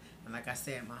that. And like I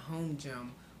said, my home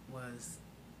gym was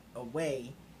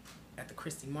away at the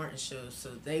Christy Martin show, so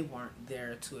they weren't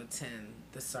there to attend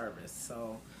the service.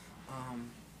 So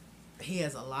he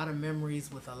has a lot of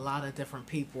memories with a lot of different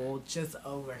people just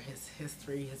over his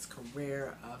history, his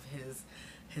career, of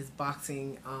his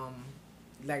boxing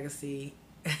legacy.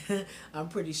 I'm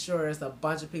pretty sure there's a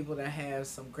bunch of people that have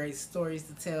some great stories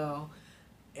to tell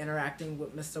interacting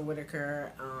with Mr.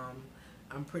 Whitaker.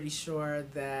 I'm pretty sure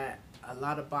that a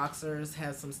lot of boxers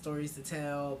have some stories to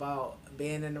tell about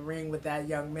being in the ring with that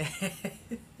young man.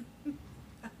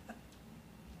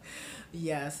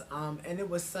 Yes, and it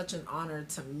was such an honor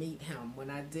to meet him when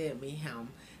I did meet him,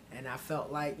 and I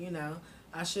felt like, you know,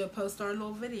 I should post our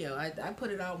little video. I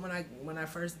put it out when I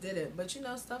first did it, but you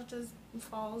know, stuff just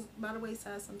falls by the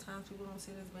wayside sometimes. People don't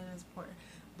see it as being as important.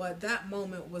 But that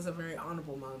moment was a very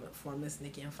honorable moment for Miss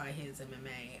Nikki and Fightheads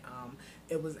MMA.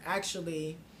 It was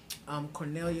actually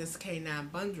Cornelius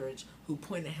K9 Bundridge who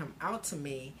pointed him out to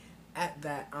me at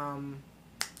that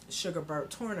Sugarbird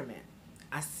tournament.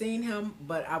 I seen him,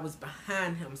 but I was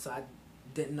behind him, so I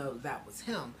didn't know that was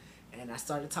him. And I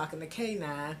started talking to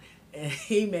K9, and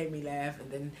he made me laugh.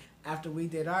 And then after we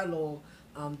did our little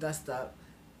dust up,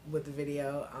 with the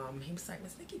video. He was like,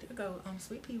 Miss Nikki, there go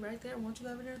Sweet Pea right there. Won't you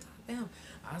go over there and talk to him?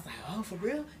 I was like, oh, for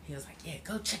real? He was like, yeah,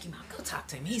 go check him out. Go talk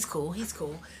to him. He's cool. He's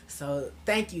cool. So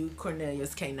thank you,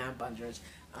 Cornelius K9 Bundridge,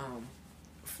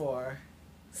 for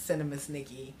sending Miss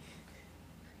Nikki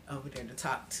over there to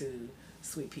talk to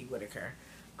Sweet Pea Whitaker.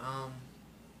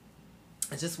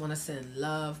 I just want to send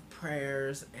love,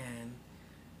 prayers,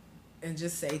 and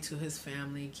just say to his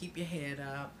family, keep your head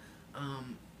up.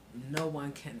 No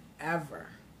one can ever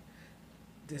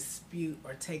dispute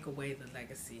or take away the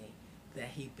legacy that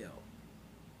he built.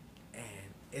 And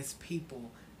it's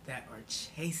people that are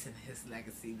chasing his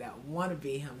legacy, that want to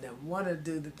be him, that want to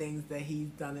do the things that he's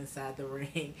done inside the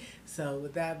ring. So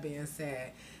with that being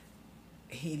said,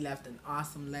 he left an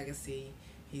awesome legacy.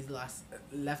 He's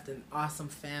left an awesome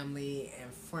family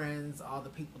and friends, all the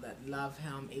people that love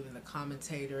him, even the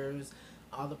commentators,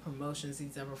 all the promotions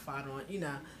he's ever fought on. You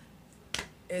know,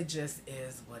 it just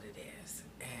is what it is.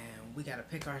 And we got to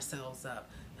pick ourselves up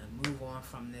and move on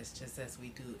from this just as we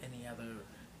do any other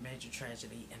major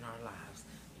tragedy in our lives.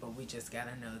 But we just got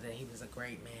to know that he was a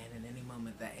great man, and any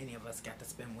moment that any of us got to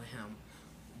spend with him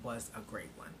was a great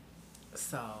one.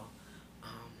 So,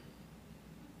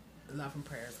 love and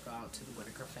prayers go out to the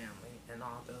Whitaker family and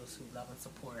all those who love and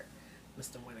support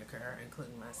Mr. Whitaker,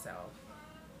 including myself.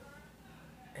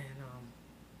 And,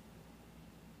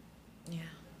 yeah,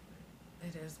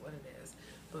 it is what it is.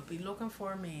 But be looking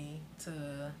for me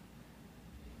to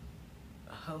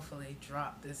hopefully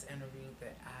drop this interview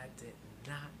that I did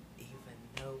not even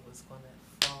know was going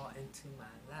to fall into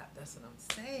my lap. That's what I'm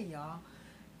saying, y'all.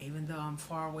 Even though I'm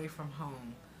far away from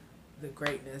home, the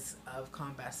greatness of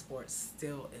combat sports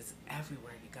still is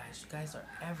everywhere, you guys. You guys are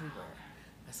everywhere.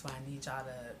 That's why I need y'all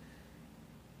to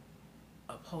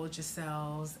uphold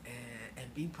yourselves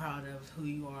and be proud of who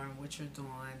you are and what you're doing,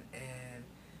 and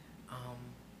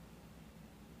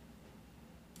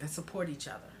support each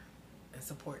other. And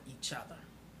support each other.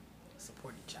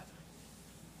 Support each other.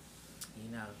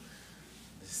 You know,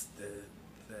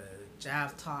 the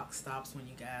jive talk stops when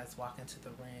you guys walk into the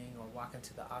ring or walk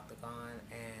into the octagon,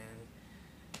 and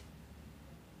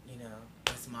you know,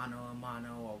 it's mano a mano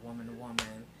or woman to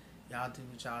woman. Y'all do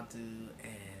what y'all do,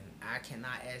 and I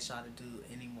cannot ask y'all to do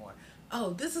anymore.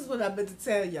 Oh, this is what I meant to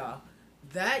tell y'all.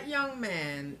 That young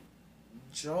man,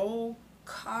 Joel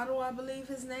Cottle, I believe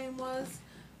his name was,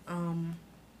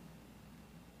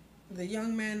 the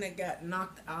young man that got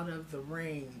knocked out of the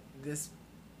ring this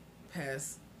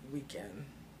past weekend,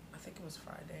 I think it was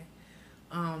Friday,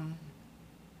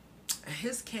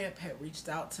 his camp had reached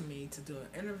out to me to do an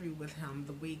interview with him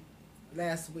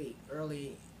last week,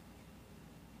 early,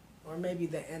 or maybe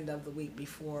the end of the week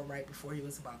before, right before he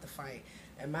was about to fight,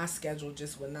 and my schedule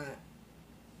just would not,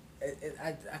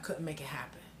 I couldn't make it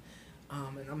happen,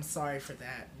 and I'm sorry for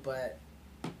that, but,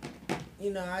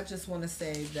 you know, I just want to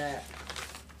say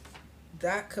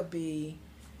that could be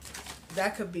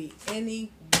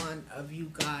any one of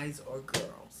you guys or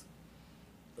girls.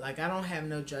 Like, I don't have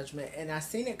no judgment, and I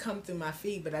seen it come through my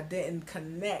feed, but I didn't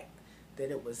connect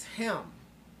that it was him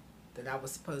that I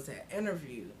was supposed to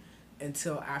interview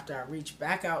until after I reached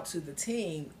back out to the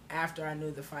team after I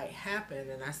knew the fight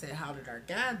happened, and I said, how did our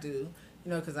guy do?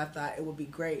 You know, because I thought it would be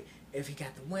great if he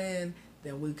got the win,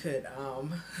 then we could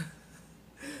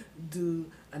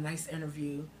do a nice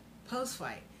interview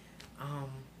post-fight.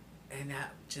 And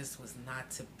that just was not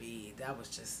to be. That was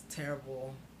just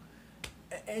terrible.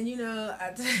 And you know,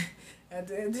 at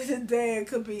the end of the day, it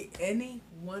could be any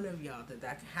one of y'all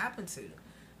that could happen to.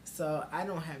 So I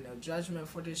don't have no judgment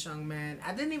for this young man.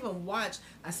 I didn't even watch.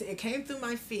 I see it came through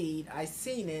my feed. I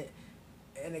seen it,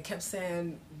 and it kept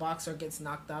saying boxer gets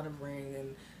knocked out of ring,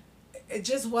 and it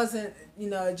just wasn't. You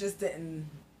know, it just didn't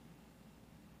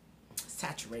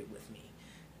saturate with me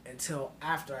until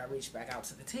after I reached back out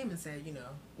to the team and said, you know,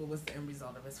 what was the end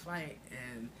result of his fight,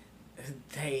 and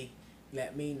they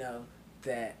let me know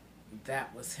that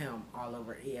that was him all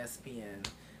over ESPN,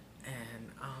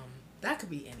 and that could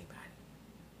be anybody.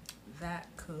 That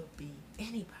could be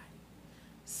anybody.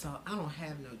 So I don't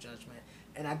have no judgment,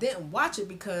 and I didn't watch it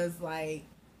because, like,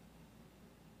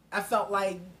 I felt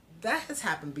like that has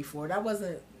happened before. That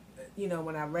wasn't, you know,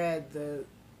 when I read the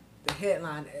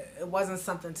headline, it wasn't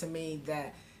something to me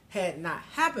that had not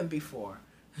happened before.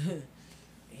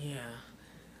 Yeah.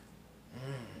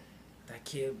 That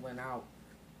kid went out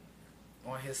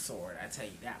on his sword, I tell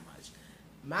you that much.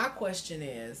 My question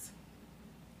is,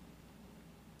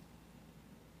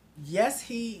 yes,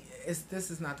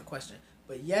 this is not the question,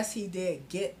 but yes, he did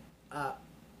get up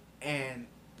and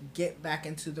get back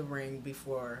into the ring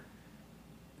before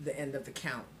the end of the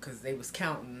count, because they was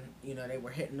counting, you know, they were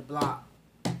hitting the block,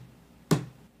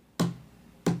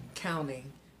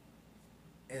 counting,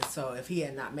 And so if he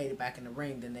had not made it back in the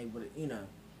ring, then they would, the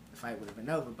fight would have been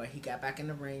over. But he got back in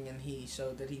the ring and he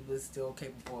showed that he was still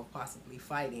capable of possibly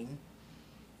fighting.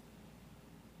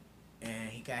 And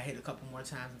he got hit a couple more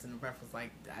times, and the ref was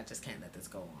like, I just can't let this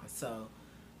go on. So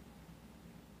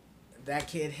that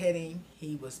kid hit him.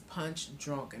 He was punch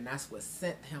drunk, and that's what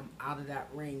sent him out of that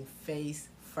ring face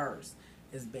first,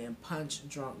 is being punch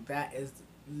drunk. That is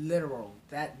literal.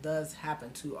 That does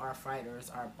happen to our fighters,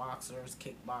 our boxers,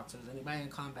 kickboxers, anybody in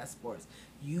combat sports.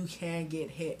 You can get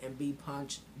hit and be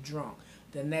punch drunk.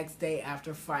 The next day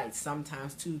after fight,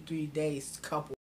 sometimes 2-3 days, couple